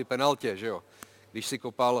tlak při penaltě, že jo? Když si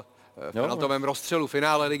kopal v penaltovém rozstřelu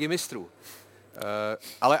finále Ligy mistrů.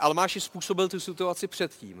 Ale Almáši způsobil tu situaci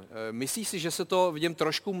předtím. Myslíš si, že se to v něm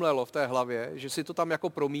trošku mlelo v té hlavě, že si to tam jako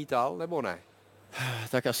promítal, nebo ne?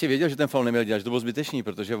 Tak asi věděl, že ten faul neměl dělat, že to bylo zbytečný,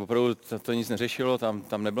 protože opravdu to nic neřešilo,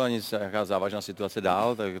 tam nebyla nic, jaká závažná situace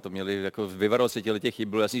dál, tak to měli jako vyvarovat se těch chyb,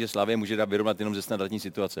 bylo jasný, že Slavie může dát vyrovnat jenom ze standardní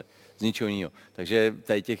situace, z ničeho jiného. Takže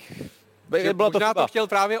tady těch... Možná to chtěl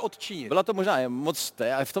právě odčinit. Byla to možná moc,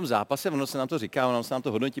 a v tom zápase, ono se nám to říká, ono se nám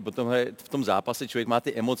to hodnotí, potom v tom zápase člověk má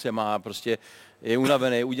ty emoce, má prostě, je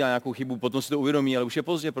unavený, udělá nějakou chybu, potom si to uvědomí, ale už je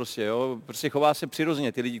pozdě prostě, jo, prostě chová se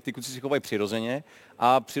přirozeně, ty kluci si chovají přirozeně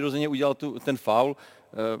a přirozeně udělal ten faul,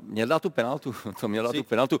 měl dát tu penaltu,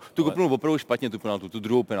 tu kopnul opravdu špatně tu penaltu, tu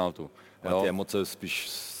druhou penaltu. Ty emoce spíš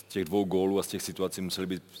z těch 2 gólů a z těch situací musely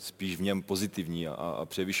být spíš v něm pozitivní a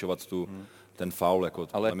převyšovat ten faul, jako,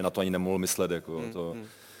 ale mi na to ani nemohl myslet. Jako,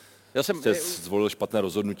 Já jsem zvolil špatné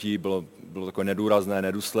rozhodnutí, bylo takové nedůrazné,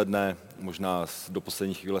 nedůsledné, možná do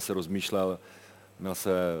poslední chvíle se rozmýšlel, měl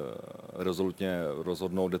se rezolutně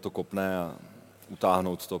rozhodnout, kde to kopne a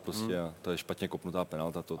utáhnout to prostě a to je špatně kopnutá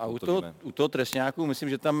penalta. U toho trestňáku myslím,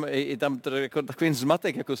 že tam i tam jako takový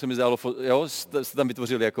zmatek, jako se mi zdálo, jo, se tam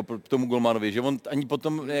vytvořili jako tomu golmanovi, že on ani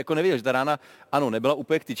potom jako nevěděl, že ta rána, ano, nebyla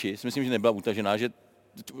úplně k tyči, myslím, že nebyla utažená, že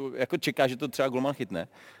jako čeká, že to třeba golman chytne,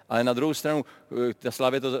 ale na druhou stranu ta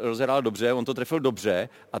Slavie to rozehrála dobře, on to trefil dobře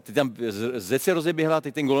a ty tam zeď se rozeběhla,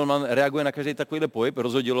 teď ten golman reaguje na každý takovýhle pohyb,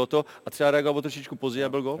 rozhodilo to a třeba reagoval trošičku později a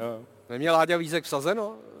byl gol. Neměl Láďa Vízek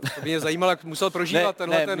vsazeno? To mě zajímalo, jak musel prožívat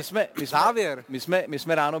ten závěr. My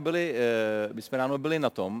jsme ráno byli na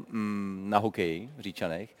tom, na hokeji v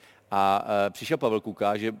Říčanech a přišel Pavel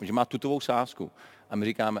Kuka, že má tutovou sázku a my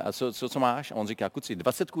říkáme, a co máš? A on říká, kuci,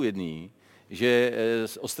 20:1, že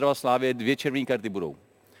z Ostrava Slávie 2 červené karty budou.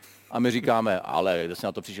 A my říkáme, ale kdo se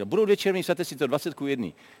na to přišel, budou 2 červené, vstate si to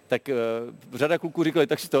 20:1. Tak řada kluků říkali,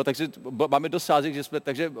 tak si to, takže máme dost sázek,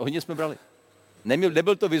 takže hodně jsme brali.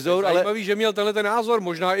 Nebyl to vizor, ale... Zajímavý, že měl tenhle ten názor,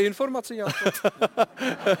 možná i informaci nějakou.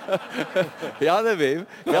 Já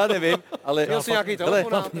nevím, ale... Měl jsi nějaký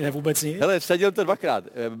telefonát? Ne, vůbec nic. Hele, vsadil to 2krát.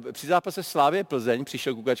 Při zápase Slávie Plzeň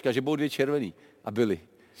přišel Kukačka, že budou 2 červený. A byli.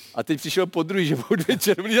 A teď přišel po druhý, že budou 2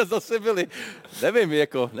 červený a zase byli. Nevím.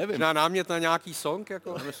 Na námět na nějaký song,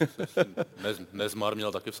 jako? Nezmar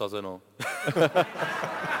měl taky vsazeno.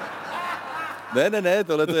 Ne,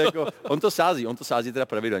 tohle to je jako, on to sází teda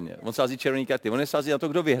pravidelně. On sází červený karty, on nesází na to,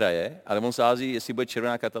 kdo vyhraje, ale on sází, jestli bude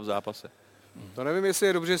červená karta v zápase. To nevím, jestli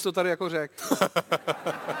je dobře, že jsi to tady jako řekl.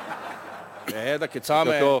 Ne, tak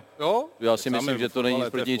kecáme. Jo? Já si myslím, že to není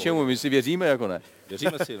proti ničemu, my si věříme, jako ne.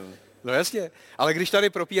 Věříme si, no. No jasně, ale když tady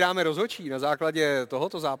propíráme rozhodčí na základě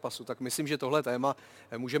tohoto zápasu, tak myslím, že tohle téma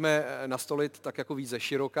můžeme nastolit tak jako víc ze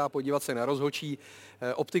široka, podívat se na rozhodčí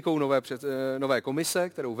optikou nové komise,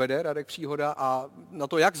 kterou vede Radek Příhoda a na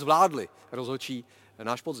to, jak zvládli rozhodčí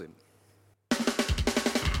náš podzim.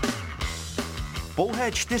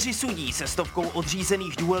 Pouhé 4 sudí se 100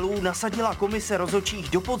 odřízených duelů nasadila komise rozhodčích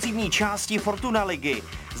do podzimní části Fortuna ligy.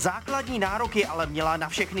 Základní nároky ale měla na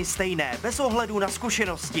všechny stejné, bez ohledu na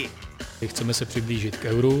zkušenosti. Chceme se přiblížit k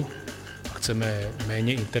euru, chceme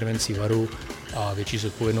méně intervencí VARu a větší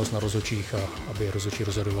zodpovědnost na rozhodčích, aby rozhodčí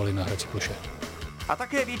rozhodovali na hrací ploše. A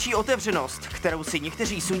také větší otevřenost, kterou si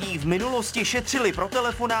někteří sudí v minulosti šetřili pro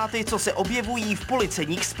telefonáty, co se objevují v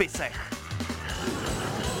policejních spisech.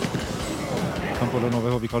 Tam podle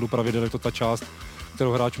nového výkladu pravidel je to ta část,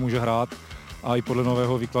 kterou hráč může hrát a i podle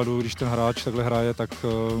nového výkladu, když ten hráč takhle hraje, tak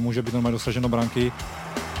může být normálně dosaženo branky.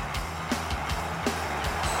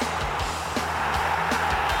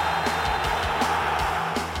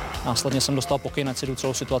 Následně jsem dostal pokyn, ať si jdu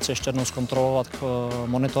celou situaci ještě jednou zkontrolovat k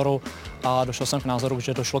monitoru a došel jsem k názoru,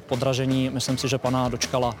 že došlo k podražení, myslím si, že pana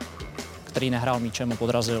Dočkala, který nehrál míčem a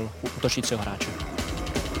podrazil útočícího hráče.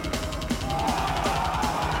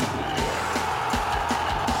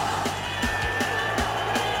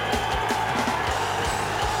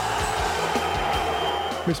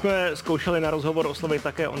 My jsme zkoušeli na rozhovor oslovit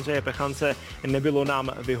také Ondřeje Pechance, nebylo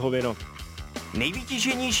nám vyhověno.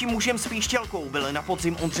 Nejvytíženějším mužem s píšťalkou byl na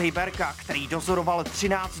podzim Ondřej Berka, který dozoroval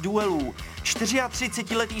 13 duelů.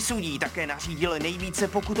 34letý sudí také nařídil nejvíce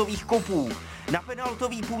pokutových kopů. Na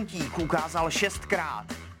penaltový puntík ukázal 6krát.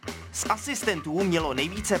 Z asistentů mělo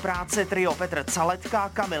nejvíce práce trio Petr Caletka,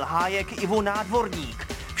 Kamil Hájek, Ivo Nádvorník.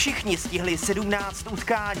 Všichni stihli 17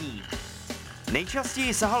 utkání.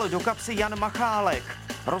 Nejčastěji sahal do kapsy Jan Machálek.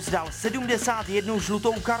 Rozdal 71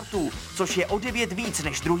 žlutou kartu, což je o 9 víc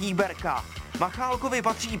než druhý Berka. Machálkovi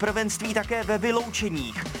patří prvenství také ve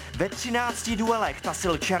vyloučeních. Ve 13 duelech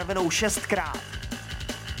tasil červenou 6krát.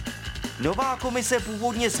 Nová komise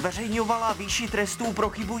původně zveřejňovala výši trestů pro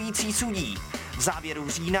chybující sudí. V závěru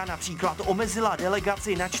října například omezila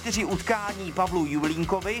delegaci na 4 utkání Pavlu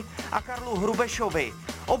Julínkovi a Karlu Hrubešovi.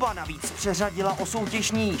 Oba navíc přeřadila o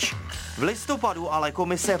soutěž níž. V listopadu ale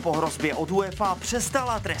komise po hrozbě od UEFA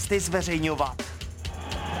přestala tresty zveřejňovat.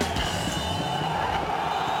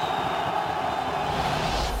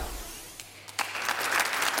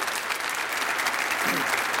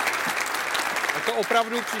 To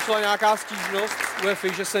opravdu přišla nějaká stížnost z UEFA,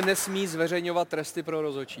 že se nesmí zveřejňovat tresty pro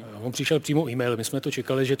rozhodčí? On přišel přímo e-mail, my jsme to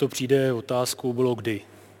čekali, že to přijde, otázkou bylo kdy,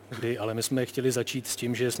 ale my jsme chtěli začít s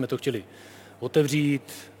tím, že jsme to chtěli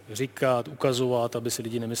otevřít, říkat, ukazovat, aby si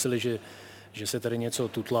lidi nemysleli, že se tady něco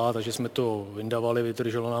tutlá, takže jsme to vyndavali,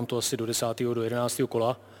 vydrželo nám to asi do 10. do 11.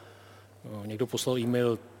 kola. Někdo poslal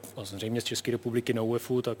e-mail zřejmě z České republiky na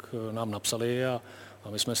UEFA, tak nám napsali a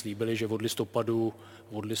my jsme slíbili, že od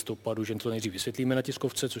listopadu, že to nejdřív vysvětlíme na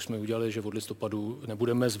tiskovce, což jsme udělali, že od listopadu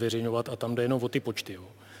nebudeme zveřejňovat a tam jde jenom o ty počty. Jo.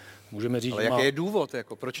 Můžeme říct, ale jaký je důvod?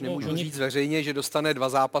 Jako, proč nemůžu říct veřejně, že dostane 2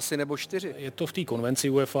 zápasy nebo 4? Je to v té konvenci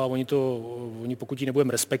UEFA, oni pokud ji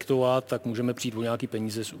nebudeme respektovat, tak můžeme přijít o nějaký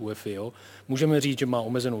peníze z UEFA. Jo. Můžeme říct, že má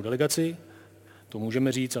omezenou delegaci, to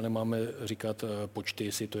můžeme říct, ale nemáme říkat počty,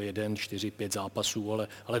 jestli to je 1, 4, 5 zápasů,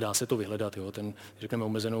 ale dá se to vyhledat. Jo. Ten, řekneme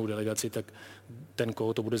omezenou delegaci, tak ten,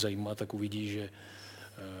 koho to bude zajímat, tak uvidí, že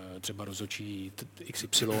třeba rozhodčí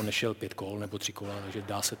XY nešel 5 kol nebo 3 kola, takže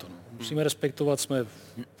dá se to. No. Musíme respektovat, jsme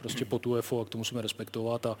prostě pod UEFO a k tomu musíme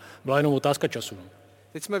respektovat a byla jenom otázka času. No.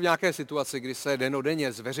 Teď jsme v nějaké situaci, kdy se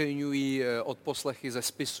dennodenně zveřejňují odposlechy ze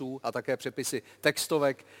spisů a také přepisy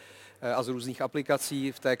textovek a z různých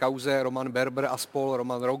aplikací. V té kauze Roman Berber a spol,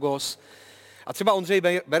 Roman Rogos. A třeba Ondřej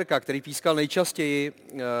Berka, který pískal nejčastěji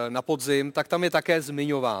na podzim, tak tam je také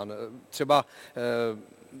zmiňován. Třeba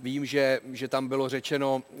vím, že tam bylo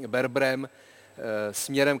řečeno Berbrem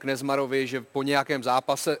směrem k Nezmarovi, že po nějakém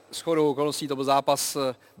zápase, shodou okolností to byl zápas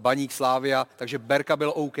Baník Slavia, takže Berka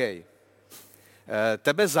byl OK.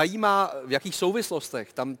 Tebe zajímá, v jakých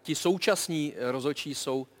souvislostech tam ti současní rozhodčí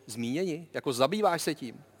jsou zmíněni? Jako zabýváš se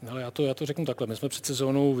tím? Ale já to řeknu takhle. My jsme před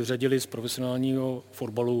sezónou vyřadili z profesionálního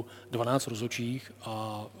fotbalu 12 rozhodčích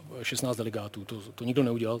a 16 delegátů. To nikdo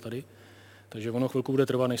neudělal tady. Takže ono chvilku bude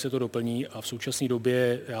trvat, než se to doplní a v současné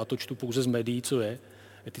době, já to čtu pouze z médií, co je,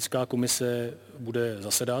 etická komise bude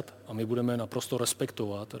zasedat a my budeme naprosto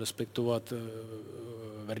respektovat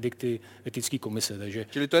verdikty etické komise. Takže,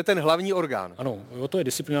 čili to je ten hlavní orgán? Ano, to je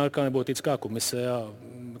disciplinárka nebo etická komise a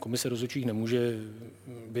komise rozhodčích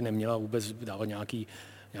by neměla vůbec dávat nějaký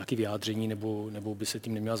vyjádření nebo by se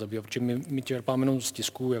tím neměla zabývat, protože my čerpáme jenom z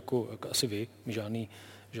tisku, jako asi vy, my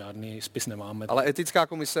žádný spis nemáme. Ale etická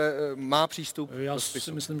komise má přístup? Já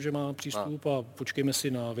si myslím, že má přístup a počkejme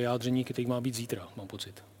si na vyjádření, který má být zítra, mám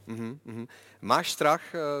pocit. Máš strach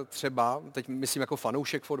třeba, teď myslím jako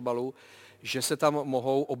fanoušek fotbalu, že se tam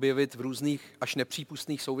mohou objevit v různých až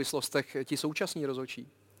nepřípustných souvislostech ti současní rozhodčí?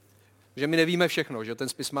 Že my nevíme všechno, že ten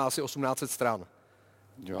spis má asi 1800 stran.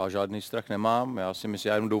 Já žádný strach nemám, já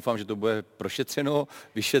jenom doufám, že to bude prošetřeno,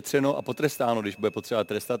 vyšetřeno a potrestáno, když bude potřeba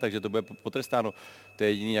trestat, takže to bude potrestáno. To je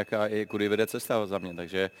jediný, kudy vede cesta za mě,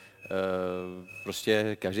 takže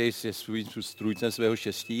prostě každý je strůjcem svého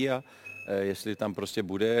štěstí a jestli tam prostě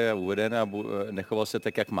bude uveden a nechoval se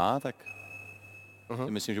tak, jak má, tak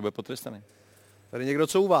myslím, že bude potrestaný. Tady někdo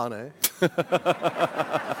couvá, ne?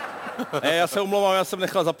 Ne, já se omlouvám, já jsem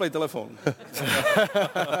nechal zaplet telefon.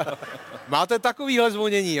 Máte takovýhle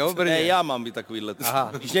zvonění, jo, Brně? Ne, já mám být takovýhle.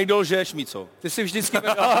 Aha. Když někdo lžeš, mi co? Ty si vždycky...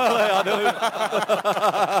 Ale já nevím.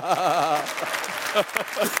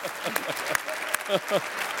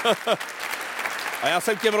 A já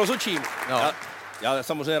jsem k těm rozhodčím. No. Já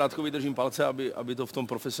samozřejmě Radkovi držím palce, aby to v tom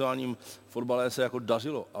profesionálním fotbale se jako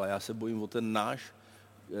dařilo, ale já se bojím o ten náš,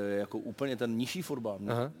 jako úplně ten nižší fotbal.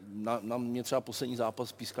 Na mě třeba poslední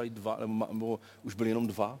zápas pískali 2, nebo už byli jenom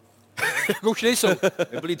 2. Už nejsou.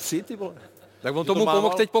 Byli 3, ty vole. Tak on tomu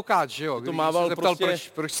pomohl teď Pokáč, že jo? To mával se zeptal, prostě,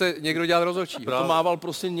 proč se někdo dělal rozhodčí. To mával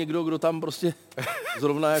prostě někdo, kdo tam prostě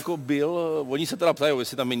zrovna jako byl. Oni se teda ptají,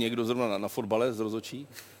 jestli tam je někdo zrovna na fotbale z rozhodčí.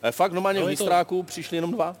 Ale fakt normálně v Mistráku přišli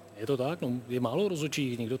jenom 2. Je to tak, no, je málo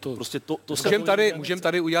rozhodčích, někdo to... Prostě to Můžeme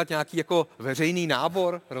tady udělat nějaký jako veřejný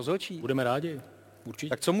nábor rozhodčí? Budeme rádi, určitě.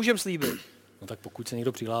 Tak co můžeme slíbit? No tak pokud se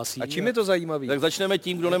někdo přihlásí... A čím je to zajímavý? Tak začneme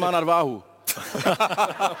tím, kdo nemá nadváhu.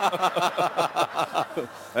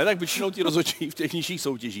 Ne, tak většinou ti rozhodčí v těch nižších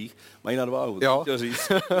soutěžích mají nadváhu, to chtěl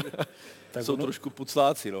říct. Tak jsou trošku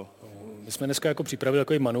pucláci, no. My jsme dneska jako připravili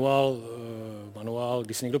takový manuál,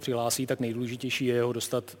 když se někdo přihlásí, tak nejdůležitější je ho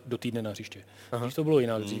dostat do týdne na hřiště. Když to bylo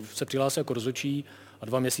jinak, dřív se přihlásil jako rozhodčí a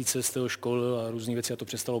 2 měsíce z toho škol a různý věci a to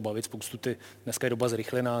přestalo bavit. Dneska je doba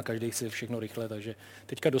zrychlená, každý chce všechno rychle, takže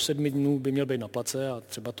teďka do 7 dnů by měl být na place a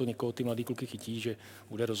třeba to někoho ty mladý kluky chytí, že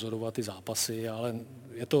bude rozhodovat ty zápasy, ale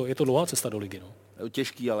je to dlouhá cesta do ligy. No.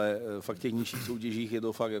 Těžký, ale fakt v těch nižších soutěžích je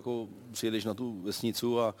to fakt jako přijedeš na tu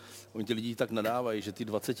vesnicu a oni ti lidi tak nadávají, že ty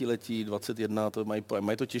 20letí, 21, to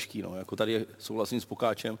mají to těžký. No. Jako tady souhlasím s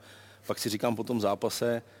Pokáčem, pak si říkám po tom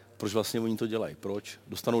zápase, proč vlastně oni to dělají, proč?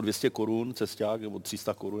 Dostanou 200 korun cesták nebo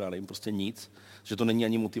 300 korun, já nevím, prostě nic, že to není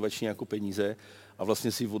ani motivační jako peníze a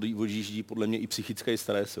vlastně si odjíždí podle mě i psychický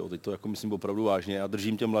stres, jo. Teď to jako myslím opravdu vážně a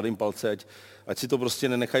držím těm mladým palce, ať si to prostě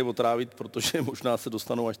nenechají otrávit, protože možná se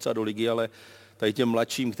dostanou až třeba do ligy, ale tady těm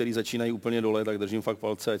mladším, kteří začínají úplně dole, tak držím fakt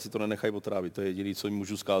palce, ať si to nenechají otrávit. To je jediné, co jim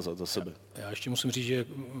můžu zkázat za sebe. Já ještě musím říct, že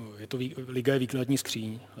liga je výkladní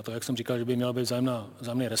skříň a to, jak jsem říkal, že by měl být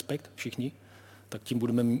vzájemný respekt všichni, tak tím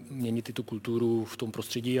budeme měnit i tu kulturu v tom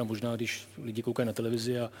prostředí a možná, když lidi koukají na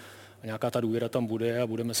televizi a nějaká ta důvěra tam bude a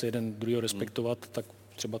budeme se jeden druhého respektovat, tak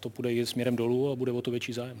třeba to půjde i směrem dolů a bude o to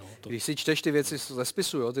větší zájem. No. Když si čteš ty věci ze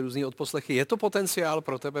spisu, jo, ty různý odposlechy, je to potenciál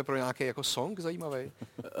pro tebe, pro nějaký jako song zajímavý?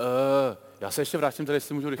 Já se ještě vrátím tady,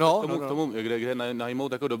 jestli můžu rychle k tomu, kde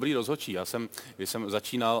najmout jako dobrý rozhodčí. Když jsem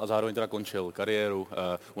začínal a zároveň teda končil kariéru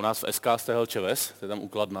u nás v SK Stehelčeves, to je tam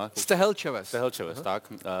úkladna. Stehelčeves,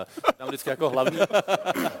 tak. Tam vždycky jako hlavní...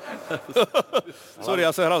 Sorry,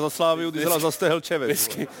 já jsem hrál za Sláviu, ty jsi hrál za Stehelčeves.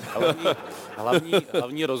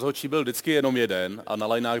 Hlavní rozhodčí byl vždycky jenom jeden a na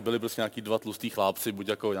lineách byli prostě nějaký 2 tlustý chlápci, buď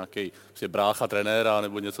jako nějaký brácha trenéra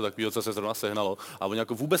nebo něco takového, co se zrovna sehnalo. A oni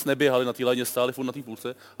jako vůbec neběhali na té lině, stáli furt na té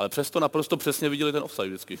půlce, ale přesto naprosto přesně viděli ten offside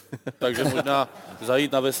vždycky. Takže možná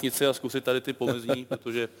zajít na vesnici a zkusit tady ty pomezní,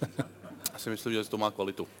 protože si myslím, že to má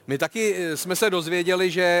kvalitu. My taky jsme se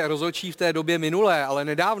dozvěděli, že rozhodčí v té době minulé, ale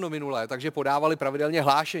nedávno minulé, takže podávali pravidelně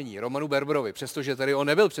hlášení Romanu Berberovi, přestože tedy on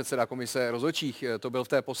nebyl předseda komise rozhodčích, to byl v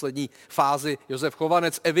té poslední fázi Josef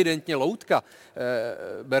Chovanec, evidentně loutka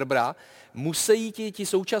Berbera. Musí ti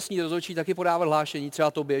současní rozhodčí taky podávat hlášení,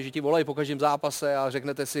 třeba tobě, že ti volají po každém zápase a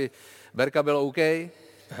řeknete si, Berka byl OK?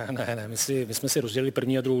 Ne, my jsme si rozdělili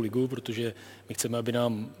první a druhou ligu, protože my chceme, aby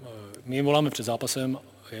my jim voláme před zápasem,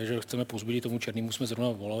 že chceme povzbudit tomu Černému, jsme zrovna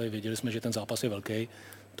volali, věděli jsme, že ten zápas je velký,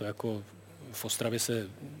 to jako v Ostravě se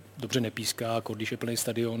dobře nepíská, když je plný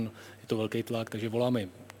stadion, je to velký tlak, takže voláme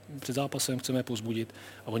před zápasem, chceme je povzbudit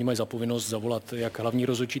a oni mají zapovinnost zavolat jak hlavní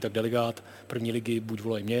rozhodčí, tak delegát první ligy, buď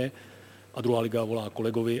volají mě, a druhá liga volá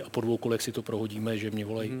kolegovi a po 2 kolech si to prohodíme, že mě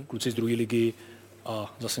volají kluci z druhé ligy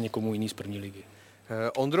a zase někomu jiný z první ligy.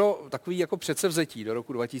 Ondro, takový jako předsevzetí do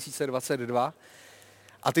roku 2022.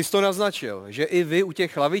 A ty jsi to naznačil, že i vy u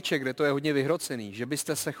těch laviček, kde to je hodně vyhrocený, že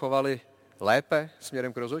byste se chovali lépe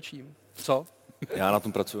směrem k rozhodčím. Co? Já na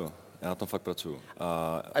tom pracuju. Já na tom fakt pracuju.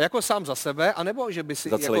 A jako sám za sebe, anebo že by si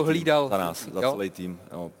jako tým, hlídal? Za nás, za celý tým.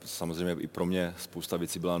 Jo, samozřejmě i pro mě spousta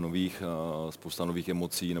věcí byla nových, spousta nových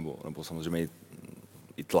emocí, nebo samozřejmě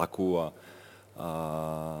i tlaku.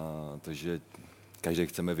 Takže každý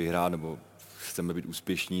chceme vyhrát, nebo chceme být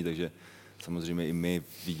úspěšní, takže samozřejmě i my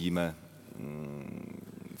vidíme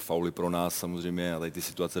fauly pro nás samozřejmě a tady ty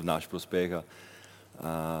situace v náš prospěch a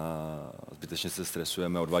zbytečně se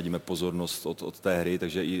stresujeme, odvádíme pozornost od té hry,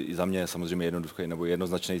 takže i za mě samozřejmě jednoduchý nebo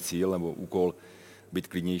jednoznačný cíl nebo úkol být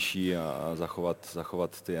klidnější a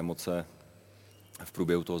zachovat ty emoce v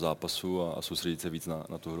průběhu toho zápasu a soustředit se víc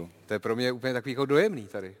na tu hru. To je pro mě úplně takový jako dojemný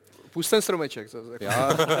tady. Pust ten stromeček.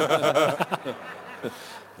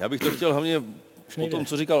 Já bych to chtěl hlavně po tom,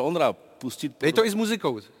 co říkal Ondra, pustit... Dej to i s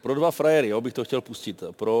muzikou. Pro 2 frajery, jo, bych to chtěl pustit.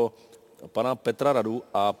 Pro pana Petra Radu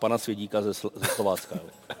a pana Svědíka ze Slovácka.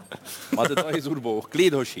 Máte to i s hudbou.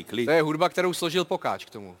 Klid, hoši, klid. To je hudba, kterou složil Pokáč k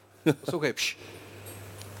tomu. Poslouchej, pš.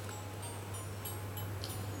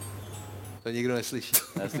 To nikdo neslyší.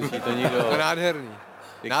 Neslyší to nikdo. To je nádherný.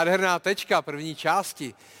 Nádherná tečka první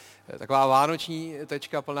části. Taková vánoční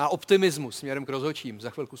tečka plná optimismu směrem k rozhodčím. Za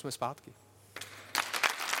chvilku jsme zpátky.